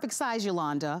got the perfect size,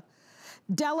 Yolanda.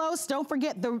 Delos, don't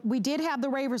forget, we did have the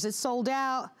Ravers. It's sold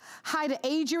out. Hi to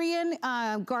Adrian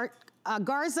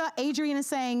Garza. Adrian is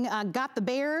saying, got the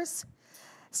Bears.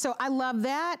 So I love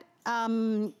that.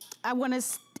 I want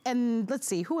to, and let's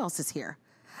see, who else is here?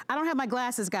 I don't have my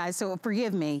glasses, guys, so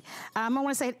forgive me. I want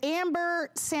to say Amber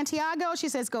Santiago. She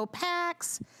says, go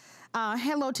Pax.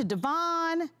 Hello to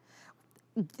Devon.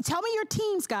 Tell me your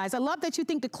teams, guys. I love that you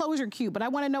think the clothes are cute, but I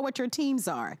want to know what your teams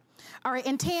are. All right,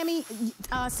 and Tammy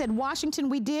said Washington.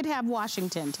 We did have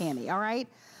Washington, Tammy, all right?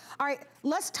 All right,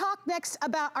 let's talk next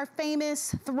about our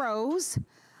famous throws.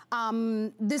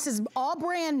 This is all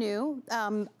brand new.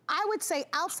 I would say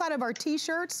outside of our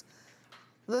t-shirts,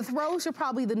 the throws are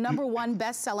probably the #1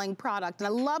 best-selling product, and I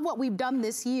love what we've done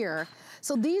this year.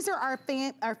 So these are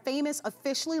our famous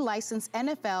officially licensed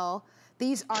NFL.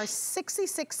 These are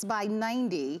 66 by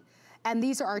 90, and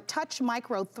these are our touch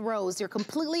micro throws. They're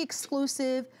completely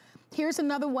exclusive. Here's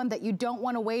another one that you don't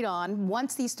want to wait on.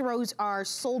 Once these throws are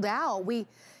sold out, we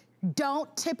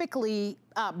don't typically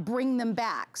bring them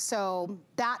back. So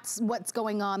that's what's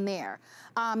going on there.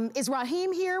 Is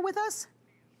Raheem here with us?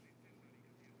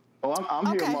 Oh, I'm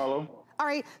here, Marlo. All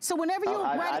right. So whenever you're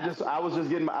ready, I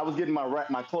was getting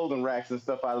my clothing racks and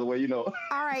stuff out of the way, you know.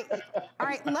 All right. All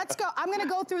right. Let's go. I'm going to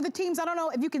go through the teams. I don't know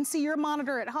if you can see your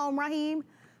monitor at home, Raheem.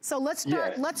 So let's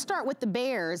start. Yes. Let's start with the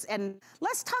Bears, and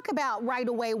let's talk about right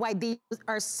away why these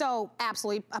are so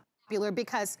absolutely popular,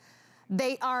 because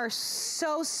they are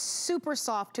so super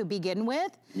soft to begin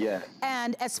with. Yes.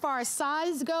 And as far as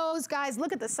size goes, guys,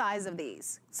 look at the size of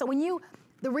these. So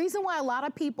the reason why a lot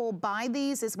of people buy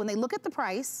these is when they look at the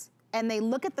price and they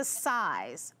look at the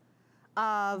size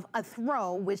of a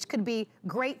throw, which could be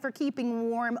great for keeping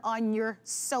warm on your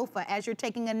sofa as you're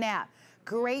taking a nap.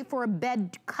 Great for a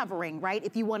bed covering, right?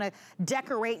 If you want to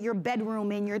decorate your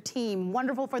bedroom in your team.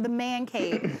 Wonderful for the man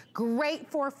cave. Great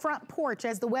for a front porch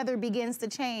as the weather begins to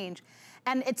change.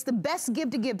 And it's the best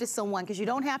gift to give to someone because you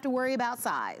don't have to worry about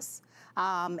size.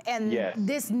 And yes.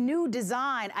 This new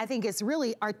design, I think is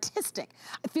really artistic.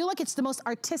 I feel like it's the most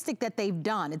artistic that they've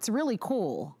done. It's really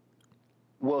cool.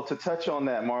 Well, to touch on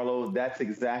that, Marlo, that's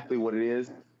exactly what it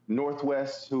is.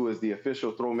 Northwest, who is the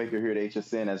official throw maker here at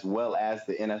HSN, as well as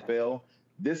the NFL,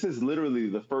 this is literally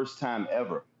the first time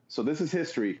ever. So this is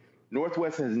history.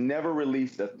 Northwest has never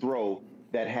released a throw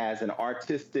that has an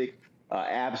artistic,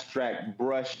 abstract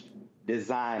brush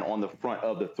design on the front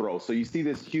of the throw. So you see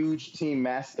this huge team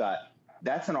mascot.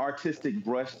 That's an artistic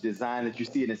brush design that you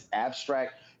see in this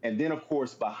abstract. And then, of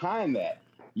course, behind that,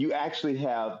 you actually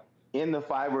have in the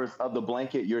fibers of the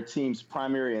blanket your team's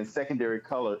primary and secondary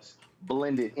colors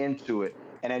blended into it.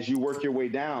 And as you work your way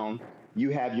down,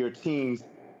 you have your team's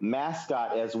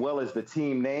mascot as well as the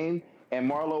team name. And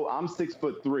Marlo, I'm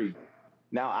 6'3".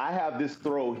 Now I have this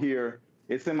throw here.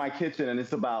 It's in my kitchen and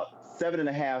it's about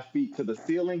 7.5 feet to the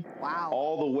ceiling. Wow.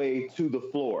 All the way to the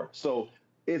floor. So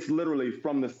it's literally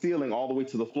from the ceiling all the way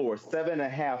to the floor,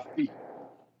 7.5 feet.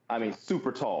 I mean,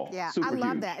 super tall. Yeah, super I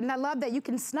love huge. that. And I love that you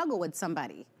can snuggle with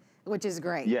somebody, which is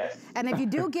great. Yes. And if you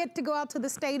do get to go out to the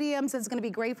stadiums, it's gonna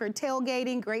be great for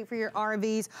tailgating, great for your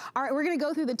RVs. All right, we're gonna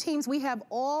go through the teams. We have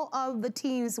all of the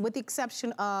teams with the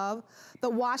exception of the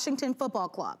Washington Football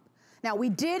Club. Now, we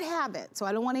did have it, so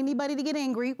I don't want anybody to get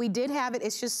angry. We did have it,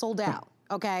 it's just sold out,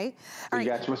 okay? All right.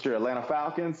 You got Mr. Atlanta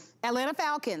Falcons. Atlanta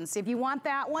Falcons, if you want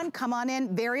that one, come on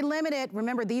in, very limited.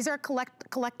 Remember, these are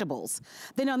collectibles.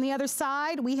 Then on the other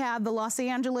side, we have the Los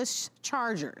Angeles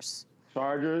Chargers.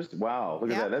 Chargers, wow, look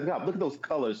at that. Look at those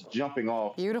colors jumping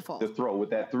off Beautiful. the throw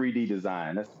with that 3D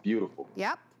design. That's beautiful.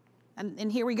 Yep,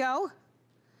 and here we go.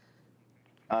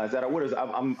 Is that what is?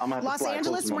 I'm gonna have to Los slide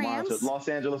Angeles close to my Rams. monitor. Los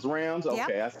Angeles Rams. Okay,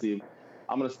 Yep. I see.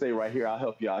 I'm gonna stay right here. I'll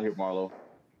help you out here, Marlo.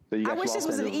 So you got I wish your this Los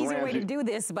was an Angeles easier way Rams. to do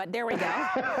this, but there we go.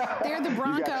 They're the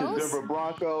Broncos. You got your Denver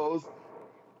Broncos.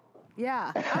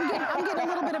 Yeah, I'm getting a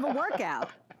little bit of a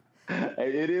workout.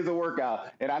 It is a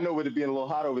workout, and I know with it being a little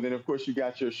hot over there. Of course, you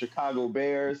got your Chicago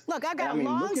Bears. Look, I've got And, a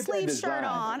look long at that sleeve shirt design.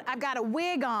 on. I've got a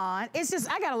wig on. It's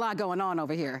just, I got a lot going on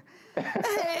over here.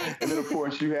 And then of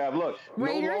course you have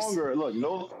Raiders.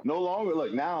 no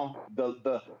longer now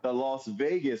the Las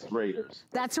Vegas Raiders.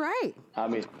 That's right. I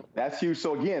mean, that's huge.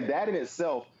 So again, that in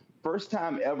itself, first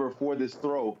time ever for this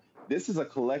throw. This is a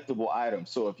collectible item.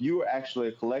 So if you are actually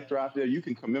a collector out there, you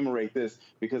can commemorate this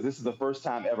because this is the first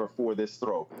time ever for this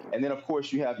throw. And then of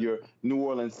course you have your New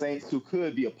Orleans Saints, who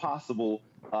could be a possible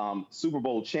Super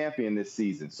Bowl champion this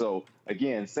season. So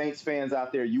again, Saints fans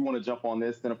out there, you want to jump on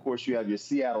this. Then of course you have your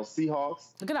Seattle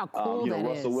Seahawks. Look at how cool that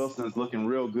Russell is. Wilson's looking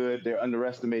real good. They're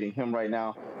underestimating him right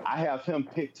now. I have him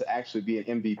picked to actually be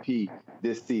an MVP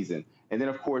this season. And then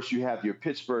of course you have your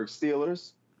Pittsburgh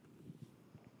Steelers.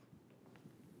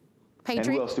 Patriots.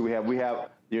 And who else do we have? We have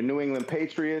your New England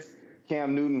Patriots.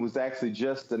 Cam Newton was actually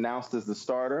just announced as the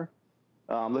starter.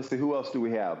 Let's see, who else do we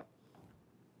have?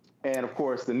 And of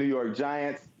course, the New York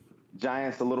Giants.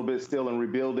 Giants a little bit still in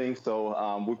rebuilding,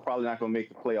 so we're probably not going to make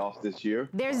the playoffs this year.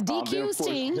 There's DQ's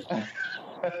team.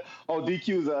 Oh,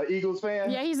 DQ's an Eagles fan?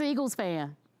 Yeah, he's an Eagles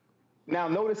fan. Now,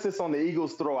 notice this on the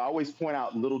Eagles throw. I always point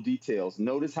out little details.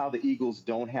 Notice how the Eagles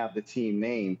don't have the team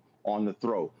name on the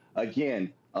throw.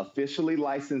 Again, officially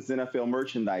licensed NFL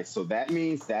merchandise. So that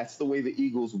means that's the way the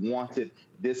Eagles wanted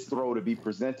this throw to be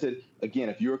presented. Again,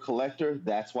 if you're a collector,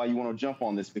 that's why you want to jump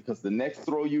on this, because the next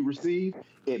throw you receive,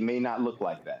 it may not look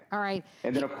like that. All right.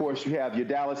 And then, of course, you have your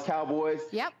Dallas Cowboys.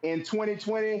 Yep. In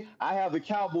 2020, I have the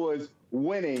Cowboys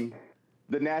winning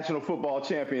the National Football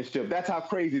Championship. That's how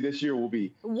crazy this year will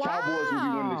be. Wow. Cowboys will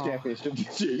be winning the championship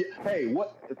this year. Hey,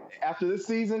 what after this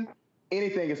season?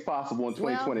 Anything is possible in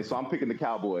 2020, so I'm picking the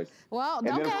Cowboys. Well, and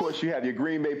then, of course, you have your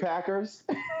Green Bay Packers.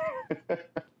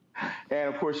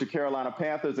 And, of course, your Carolina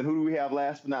Panthers. And who do we have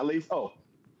last but not least? Oh,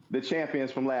 the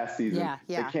champions from last season,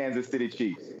 the Kansas City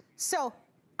Chiefs. So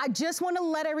I just want to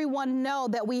let everyone know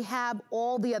that we have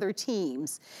all the other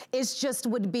teams. It's just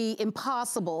would be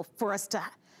impossible for us to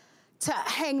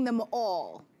hang them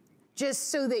all, just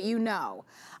so that you know.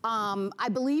 I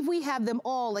believe we have them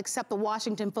all except the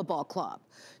Washington Football Club.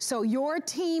 So your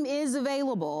team is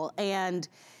available, and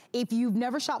if you've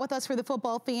never shopped with us for the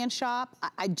Football Fan Shop,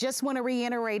 I just want to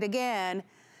reiterate again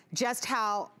just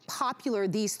how popular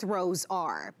these throws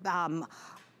are.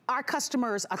 our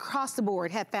customers across the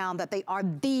board have found that they are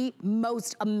the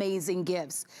most amazing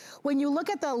gifts. When you look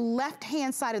at the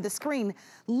left-hand side of the screen,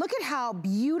 look at how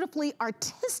beautifully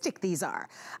artistic these are.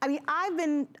 I mean, I've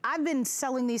been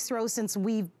selling these throws since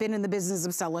we've been in the business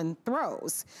of selling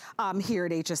throws here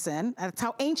at HSN. That's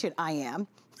how ancient I am.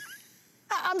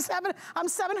 I'm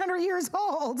 700 years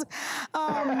old.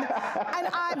 And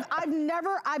I've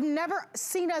never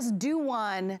seen us do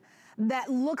one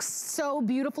that looks so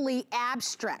beautifully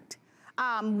abstract,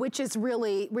 which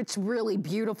really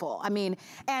beautiful. I mean,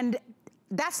 and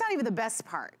that's not even the best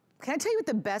part. Can I tell you what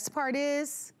the best part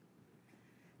is?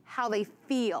 How they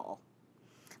feel.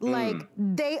 Like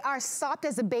they are soft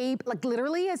as a baby, like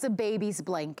literally as a baby's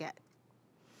blanket.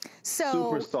 So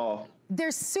super soft.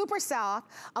 They're super soft.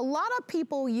 A lot of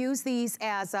people use these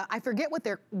as, I forget what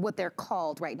they're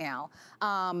called right now.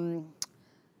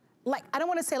 Like, I don't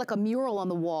want to say like a mural on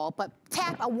the wall, but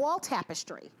a wall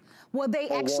tapestry. Well, they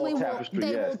actually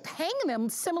will hang them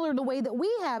similar to the way that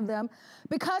we have them,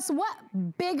 because what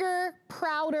bigger,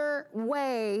 prouder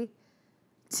way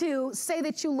to say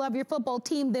that you love your football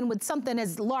team than with something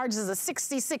as large as a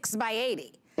 66 by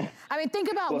 80. I mean,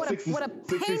 think about what a painting.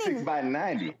 66 by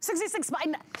 90. 66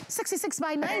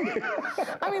 by 90.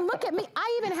 I mean, look at me.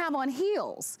 I even have on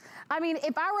heels. I mean,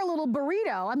 if I were a little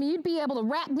burrito, I mean, you'd be able to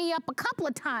wrap me up a couple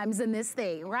of times in this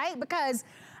thing, right? Because,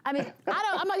 I mean,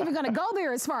 I'm not even gonna go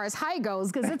there as far as height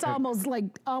goes, because it's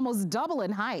almost double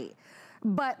in height.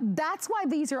 But that's why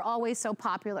these are always so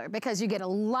popular, because you get a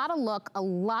lot of look, a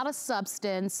lot of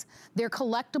substance. They're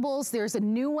collectibles. There's a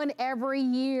new one every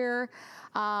year.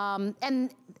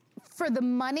 And for the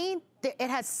money, it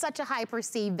has such a high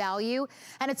perceived value,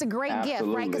 and it's a great gift,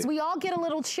 right? Because we all get a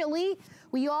little chilly.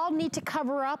 We all need to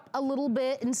cover up a little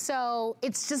bit, and so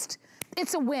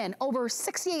it's a win. Over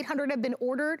 6,800 have been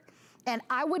ordered. And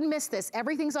I wouldn't miss this.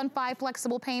 Everything's on 5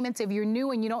 flexible payments. If you're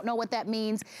new and you don't know what that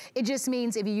means, it just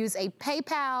means if you use a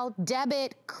PayPal,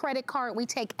 debit, credit card, we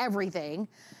take everything,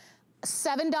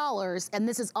 $7, and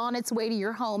this is on its way to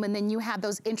your home, and then you have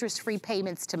those interest-free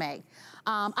payments to make.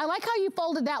 I like how you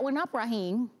folded that one up,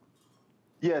 Raheem.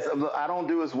 Yes, I don't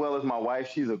do as well as my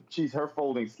wife. Her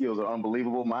folding skills are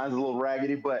unbelievable. Mine's a little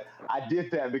raggedy, but I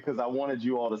did that because I wanted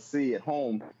you all to see at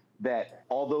home that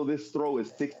although this throw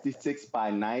is 66 by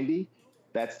 90,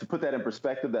 that's, to put that in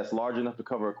perspective, that's large enough to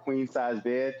cover a queen size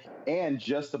bed and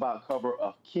just about cover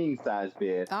a king size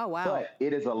bed. Oh, wow. But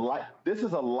this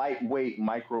is a lightweight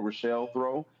micro Rochelle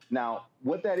throw. Now,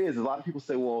 what that is, a lot of people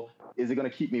say, well, is it gonna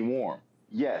keep me warm?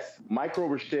 Yes, micro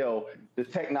Rochelle, the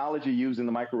technology used in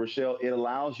the micro Rochelle, it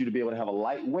allows you to be able to have a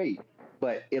lightweight,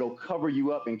 but it'll cover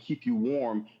you up and keep you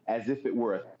warm as if it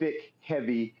were a thick,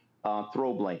 heavy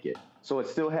throw blanket. So it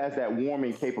still has that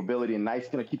warming capability and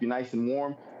gonna keep you nice and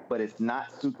warm, but it's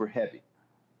not super heavy.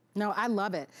 No, I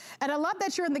love it. And I love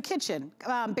that you're in the kitchen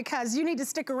because you need to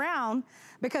stick around,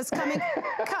 because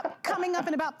coming up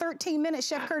in about 13 minutes,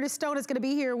 Chef Curtis Stone is gonna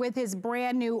be here with his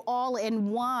brand new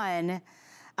all-in-one.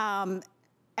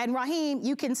 And Raheem,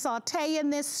 you can saute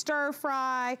in this, stir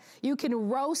fry, you can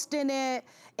roast in it.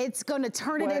 It's gonna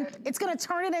turn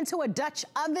it into a Dutch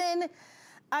oven.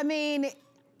 I mean,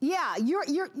 yeah, your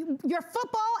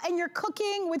football and your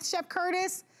cooking with Chef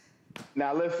Curtis.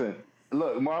 Now listen,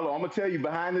 look, Marlo, I'm gonna tell you,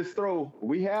 behind this throw,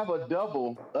 we have a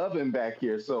double oven back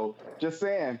here. So just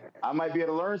saying, I might be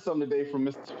able to learn something today from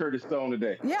Mr. Curtis Stone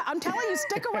today. Yeah, I'm telling you,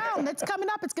 stick around. That's coming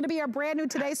up. It's gonna be our brand new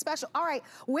Today Special. All right,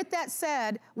 with that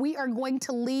said, we are going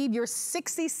to leave your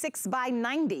 66 by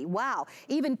 90. Wow,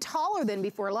 even taller than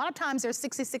before. A lot of times they're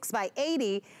 66 by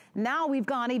 80. Now we've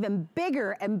gone even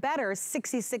bigger and better,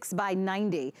 66 by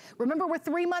 90. Remember, we're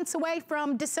 3 months away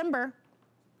from December.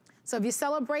 So if you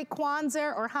celebrate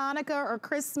Kwanzaa or Hanukkah or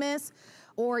Christmas,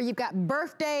 or you've got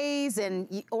birthdays,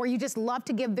 or you just love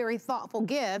to give very thoughtful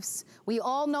gifts, we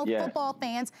all know football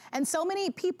fans, and so many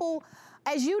people,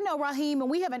 as you know, Raheem, and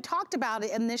we haven't talked about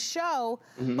it in this show,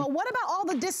 but what about all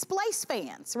the displaced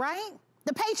fans, right?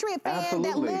 The Patriot fan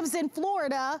that lives in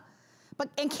Florida,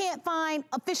 and can't find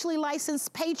officially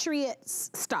licensed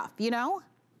Patriots stuff, you know?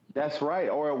 That's right.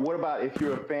 Or what about if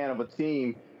you're a fan of a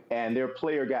team and their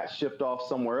player got shipped off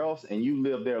somewhere else and you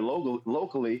live there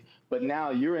locally, but now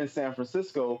you're in San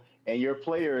Francisco and your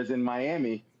player is in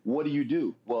Miami? What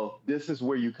do? Well, this is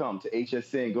where you come to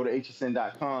HSN. Go to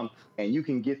hsn.com and you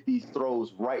can get these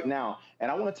throws right now. And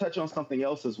I want to touch on something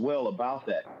else as well about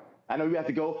that. I know you have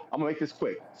to go. I'm gonna make this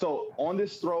quick. So on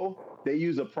this throw, they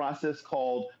use a process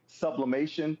called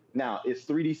sublimation. Now, it's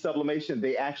 3D sublimation.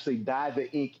 They actually dye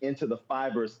the ink into the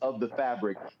fibers of the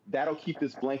fabric. That'll keep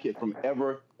this blanket from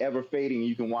ever fading.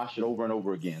 You can wash it over and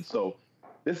over again. So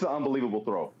this is an unbelievable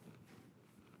throw.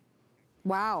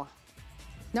 Wow.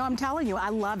 No, I'm telling you, I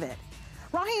love it.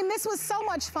 Raheem, this was so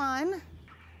much fun.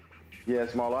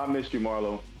 Yes, Marlo, I missed you,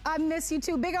 Marlo. I miss you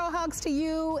too. Big old hugs to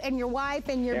you and your wife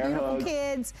and your beautiful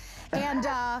kids. And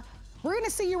we're gonna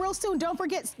see you real soon. Don't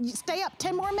forget, stay up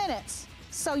 10 more minutes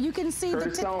so you can see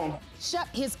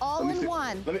his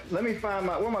all-in-one. Let me find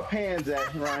where my pans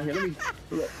at around here. Let me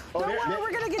look. Don't worry,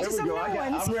 we're gonna get you some new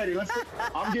ones. I'm ready.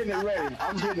 I'm getting it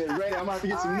ready. I'm about to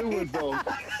get some new ones though.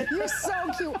 You're so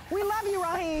cute. We love you,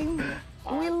 Raheem.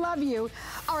 We love you.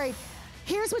 All right.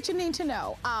 Here's what you need to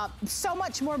know. So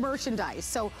much more merchandise.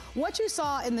 So what you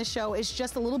saw in the show is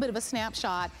just a little bit of a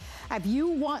snapshot. If you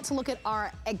want to look at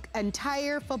our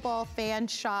entire football fan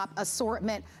shop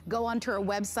assortment, go onto our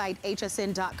website,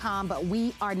 hsn.com, but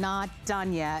we are not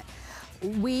done yet.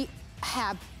 We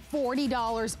have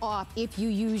 $40 off if you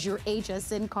use your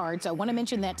HSN card. So I want to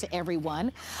mention that to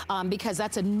everyone because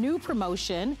that's a new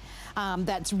promotion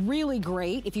that's really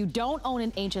great. If you don't own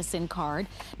an HSN card,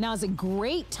 now is a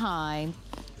great time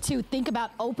to think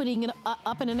about opening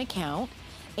up an account.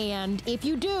 And if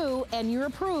you do and you're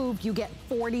approved, you get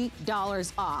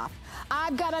 $40 off.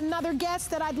 I've got another guest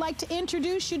that I'd like to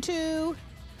introduce you to.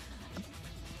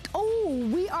 Oh,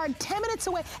 we are 10 minutes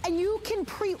away, and you can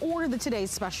pre-order the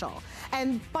Today's Special.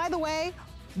 And by the way,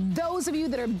 those of you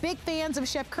that are big fans of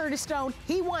Chef Curtis Stone,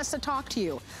 he wants to talk to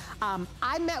you.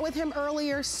 I met with him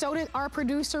earlier, so did our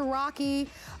producer, Rocky,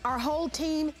 our whole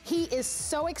team. He is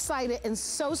so excited and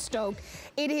so stoked.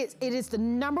 It is the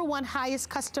 #1 highest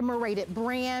customer rated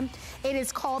brand. It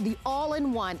is called the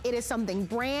All-in-One. It is something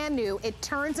brand new. It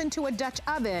turns into a Dutch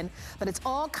oven, but it's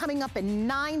all coming up in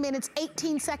 9 minutes,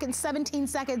 18 seconds, 17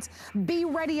 seconds. Be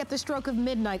ready at the stroke of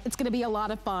midnight. It's gonna be a lot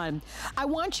of fun. I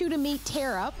want you to meet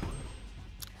Tara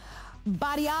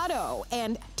Badiato,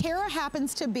 and Tara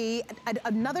happens to be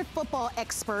another football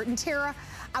expert. And Tara,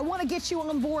 I want to get you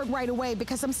on board right away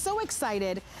because I'm so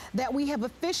excited that we have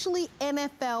officially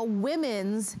NFL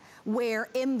women's wear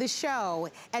in the show.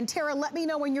 And Tara, let me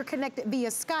know when you're connected via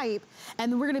Skype,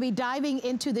 and we're going to be diving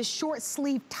into the short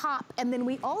sleeve top, and then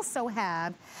we also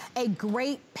have a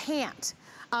great pant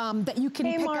that you can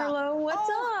pick up. Hey Marlo, what's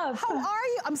up? How are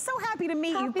you? I'm so happy to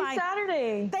meet you. Happy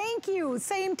Saturday. Thank you,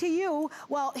 same to you.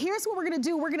 Well, here's what we're gonna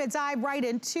do. We're gonna dive right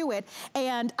into it.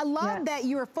 And I love that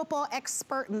you're a football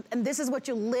expert and this is what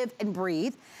you live and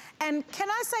breathe. And can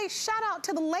I say shout out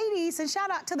to the ladies and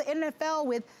shout out to the NFL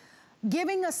with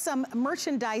giving us some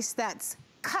merchandise that's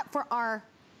cut for our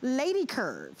lady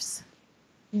curves.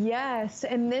 Yes,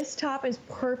 and this top is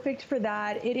perfect for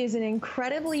that. It is an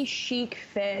incredibly chic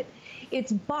fit.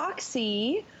 It's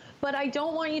boxy, but I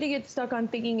don't want you to get stuck on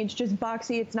thinking it's just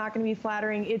boxy, it's not gonna be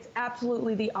flattering. It's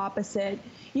absolutely the opposite.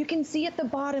 You can see at the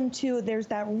bottom too, there's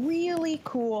that really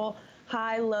cool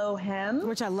high-low hem.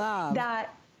 Which I love.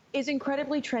 That is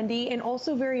incredibly trendy and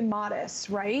also very modest,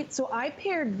 right? So I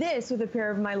paired this with a pair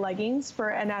of my leggings for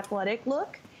an athletic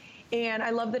look. And I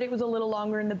love that it was a little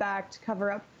longer in the back to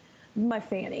cover up my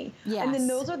fanny. Yes. And then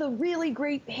those are the really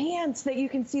great pants that you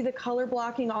can see the color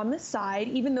blocking on the side,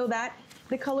 even though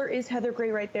the color is heather gray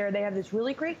right there. They have this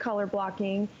really great color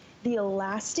blocking, the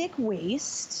elastic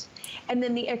waist, and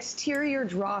then the exterior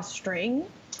drawstring.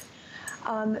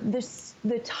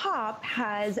 The top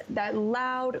has that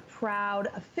loud, proud,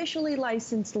 officially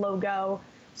licensed logo,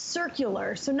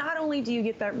 circular. So not only do you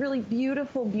get that really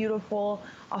beautiful, beautiful,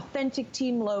 authentic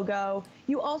team logo,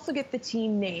 you also get the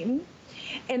team name.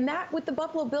 And that with the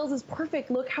Buffalo Bills is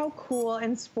perfect. Look how cool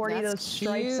and sporty those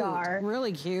stripes are.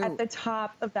 Really cute. At the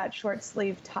top of that short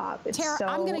sleeve top. It's Tara,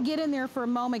 I'm gonna get in there for a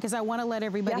moment because I wanna let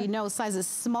everybody know sizes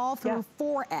small through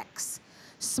 4X.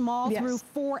 Small through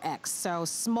 4X. So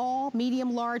small,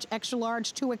 medium, large, extra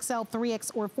large, 2XL,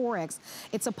 3X, or 4X.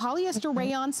 It's a polyester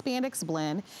rayon spandex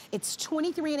blend. It's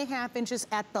 23.5 inches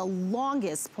at the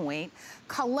longest point.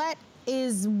 Colette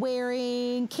is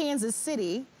wearing Kansas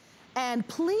City. And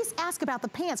please ask about the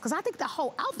pants, because I think the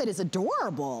whole outfit is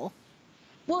adorable.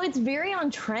 Well, it's very on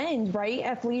trend, right?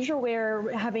 Athleisure wear,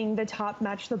 having the top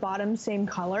match the bottom same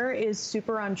color is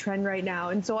super on trend right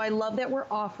now. And so I love that we're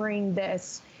offering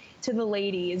this to the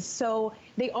ladies. So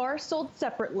they are sold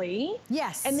separately.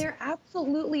 Yes. And they're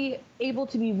absolutely able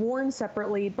to be worn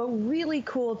separately, but really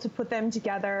cool to put them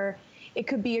together. It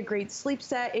could be a great sleep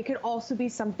set. It could also be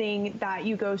something that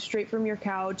you go straight from your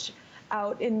couch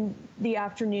out in the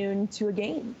afternoon to a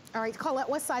game. All right, Colette,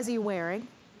 what size are you wearing?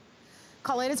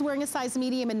 Colette is wearing a size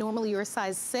medium and normally you're a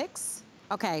size 6.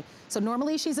 Okay, so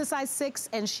normally she's a size 6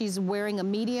 and she's wearing a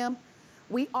medium.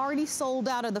 We already sold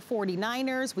out of the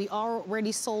 49ers. We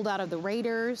already sold out of the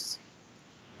Raiders.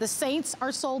 The Saints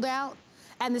are sold out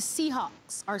and the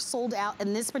Seahawks are sold out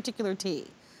in this particular tee.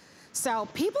 So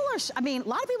people are, a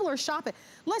lot of people are shopping.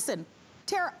 Listen,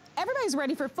 Tara, everybody's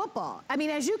ready for football. I mean,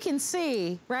 as you can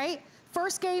see, right?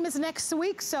 First game is next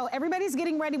week, so everybody's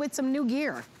getting ready with some new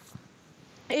gear.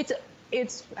 I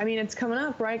mean, it's coming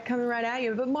up, right? Coming right at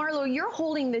you. But Marlo, you're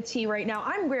holding the tee right now.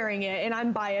 I'm wearing it, and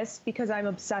I'm biased because I'm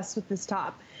obsessed with this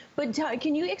top. But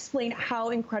can you explain how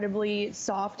incredibly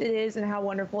soft it is and how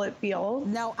wonderful it feels?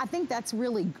 No, I think that's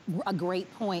really a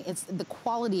great point. The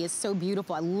quality is so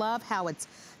beautiful. I love how it's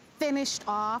finished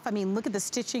off. I mean, look at the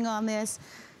stitching on this.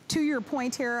 To your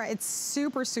point, Tara, it's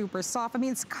super, super soft. I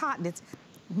mean, it's cotton, it's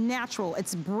natural,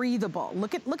 it's breathable.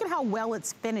 Look at how well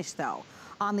it's finished though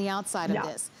on the outside of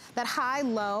this. That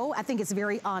high-low, I think is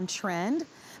very on trend.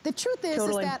 The truth is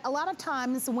that a lot of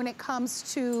times when it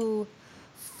comes to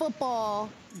football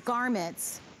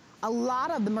garments, a lot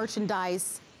of the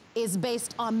merchandise is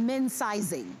based on men's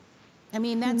sizing. I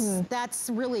mean, that's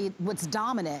really what's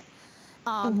dominant.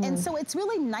 And so it's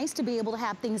really nice to be able to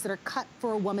have things that are cut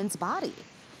for a woman's body.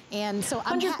 And so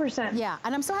I'm 100%. Yeah,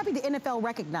 and I'm so happy the NFL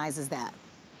recognizes that.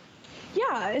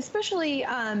 Yeah, especially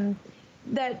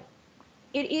that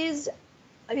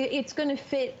it's going to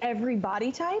fit every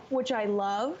body type, which I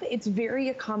love. It's very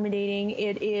accommodating.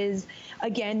 It is,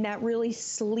 again, that really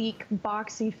sleek,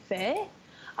 boxy fit.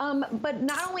 But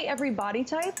not only every body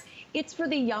type, it's for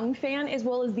the young fan as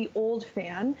well as the old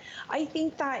fan. I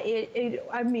think that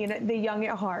I mean, the young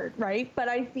at heart, right? But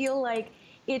I feel like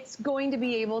it's going to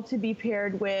be able to be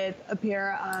paired with a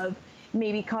pair of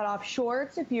maybe cut off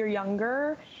shorts if you're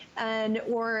younger,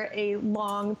 or a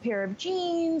long pair of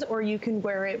jeans, or you can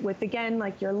wear it with, again,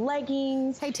 like your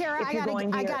leggings. Hey Tara,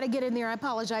 I gotta get in there. I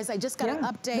apologize. I just got an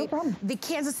update. No problem. The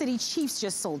Kansas City Chiefs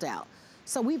just sold out.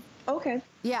 So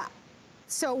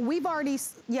So we've already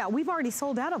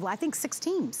sold out of, I think, 6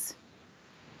 teams.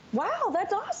 Wow,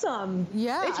 that's awesome.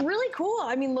 Yeah. It's really cool.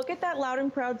 I mean, look at that loud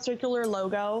and proud circular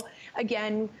logo.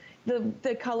 Again,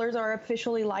 the colors are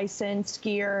officially licensed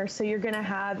gear, so you're going to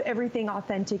have everything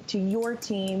authentic to your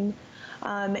team.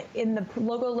 And the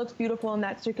logo looks beautiful in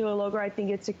that circular logo. I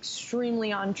think it's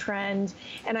extremely on trend.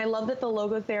 And I love that the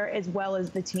logo's there as well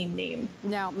as the team name.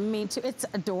 No, me too. It's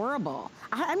adorable.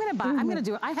 I'm going to buy, I'm going to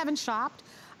do it. I haven't shopped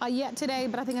yet today,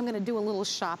 but I think I'm going to do a little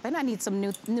shopping. I need some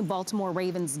new Baltimore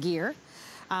Ravens gear.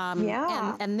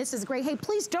 And this is great. Hey,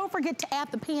 please don't forget to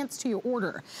add the pants to your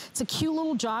order. It's a cute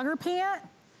little jogger pant.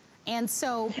 And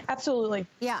so, absolutely.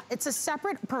 Yeah, it's a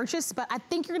separate purchase, but I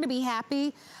think you're gonna be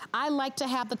happy. I like to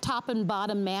have the top and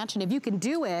bottom match, and if you can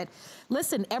do it,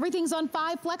 listen, everything's on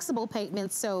 5 flexible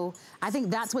payments, so I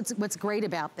think that's what's great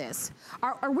about this.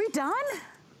 Are we done?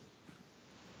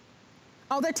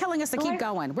 Oh, they're telling us to keep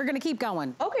going. We're gonna keep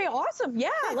going. Okay, awesome.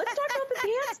 Yeah, let's talk about the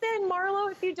pants then,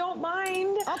 Marlo, if you don't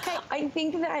mind. Okay. I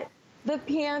think that the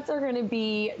pants are going to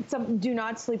be do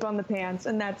not sleep on the pants,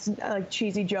 and that's a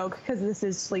cheesy joke because this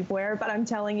is sleepwear, but I'm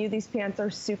telling you, these pants are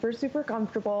super, super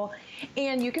comfortable,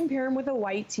 and you can pair them with a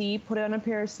white tee, put on a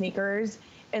pair of sneakers,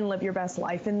 and live your best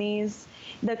life in these.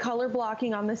 The color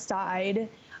blocking on the side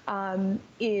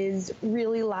is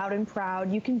really loud and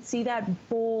proud. You can see that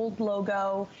bold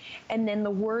logo and then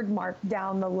the word mark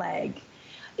down the leg.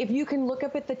 If you can look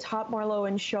up at the top, Marlo,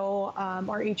 and show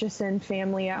our HSN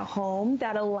family at home,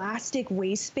 that elastic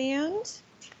waistband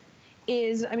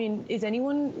is, I mean, is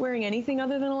anyone wearing anything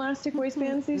other than elastic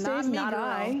waistbands these days? Not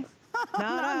I.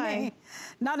 Not I. Me.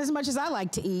 Not as much as I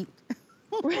like to eat.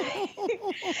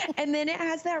 And then it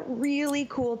has that really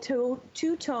cool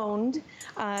two-toned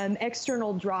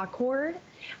external draw cord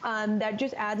that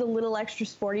just adds a little extra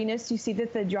sportiness. You see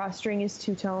that the drawstring is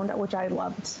two-toned, which I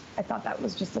loved. I thought that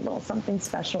was just a little something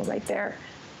special right there.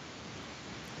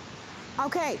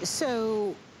 Okay,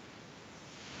 so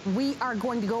we are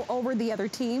going to go over the other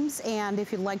teams, and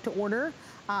if you'd like to order,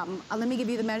 let me give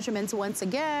you the measurements once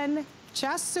again,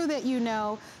 just so that you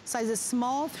know, sizes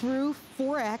small through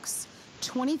 4X,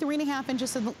 23.5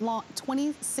 inches long,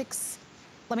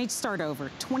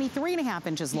 23.5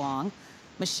 inches long.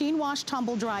 Machine wash,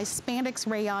 tumble dry, spandex,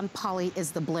 rayon, poly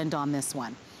is the blend on this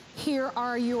one. Here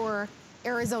are your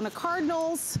Arizona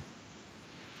Cardinals.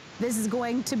 This is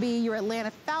going to be your Atlanta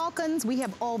Falcons. We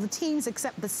have all the teams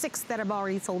except the 6 that have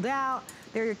already sold out.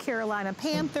 They're your Carolina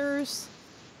Panthers.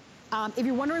 If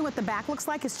you're wondering what the back looks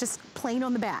like, it's just plain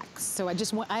on the back. So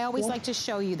I always like to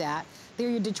show you that. They're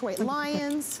your Detroit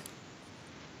Lions.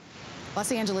 Los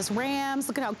Angeles Rams.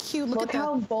 Look at how cute. Look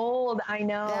how bold. I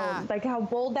know. Yeah. Like how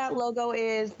bold that logo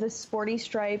is. The sporty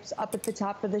stripes up at the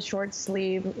top of the short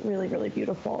sleeve. Really, really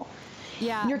beautiful.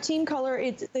 Yeah. Your team color,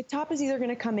 the top is either going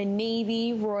to come in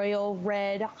navy, royal,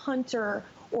 red, hunter,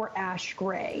 or ash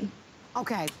gray.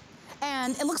 Okay.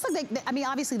 And it looks like I mean,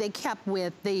 obviously they kept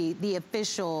with the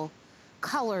official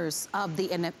colors of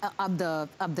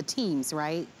the teams,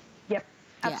 right? Yep.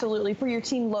 Absolutely, for your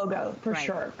team logo, for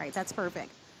sure. Right, that's perfect.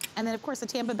 And then, of course, the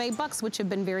Tampa Bay Bucks, which have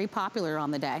been very popular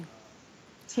on the day.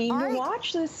 Team to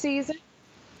watch this season.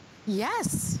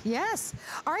 Yes, yes.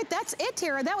 All right, that's it,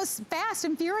 Tara. That was fast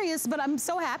and furious, but I'm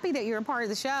so happy that you're a part of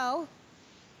the show.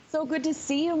 So good to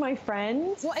see you, my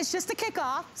friend. Well, it's just a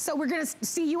kickoff, so we're going to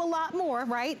see you a lot more,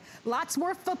 right? Lots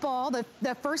more football.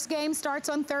 The first game starts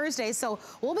on Thursday, so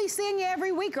we'll be seeing you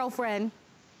every week, girlfriend.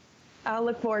 I'll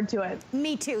look forward to it.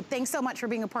 Me too. Thanks so much for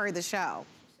being a part of the show.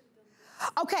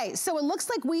 Okay, so it looks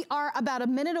like we are about a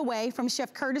minute away from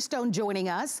Chef Curtis Stone joining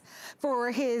us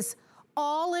for his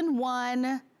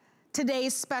all-in-one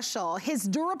today's special. His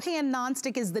DuraPan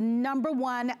nonstick is the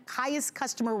 #1 highest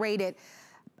customer rated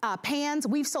pans.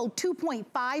 We've sold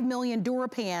 2.5 million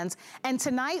DuraPans, and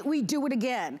tonight we do it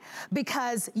again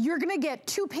because you're gonna get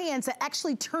 2 pans that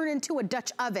actually turn into a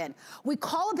Dutch oven. We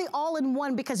call it the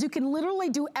all-in-one because you can literally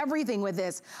do everything with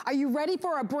this. Are you ready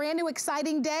for a brand new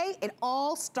exciting day? It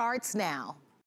all starts now.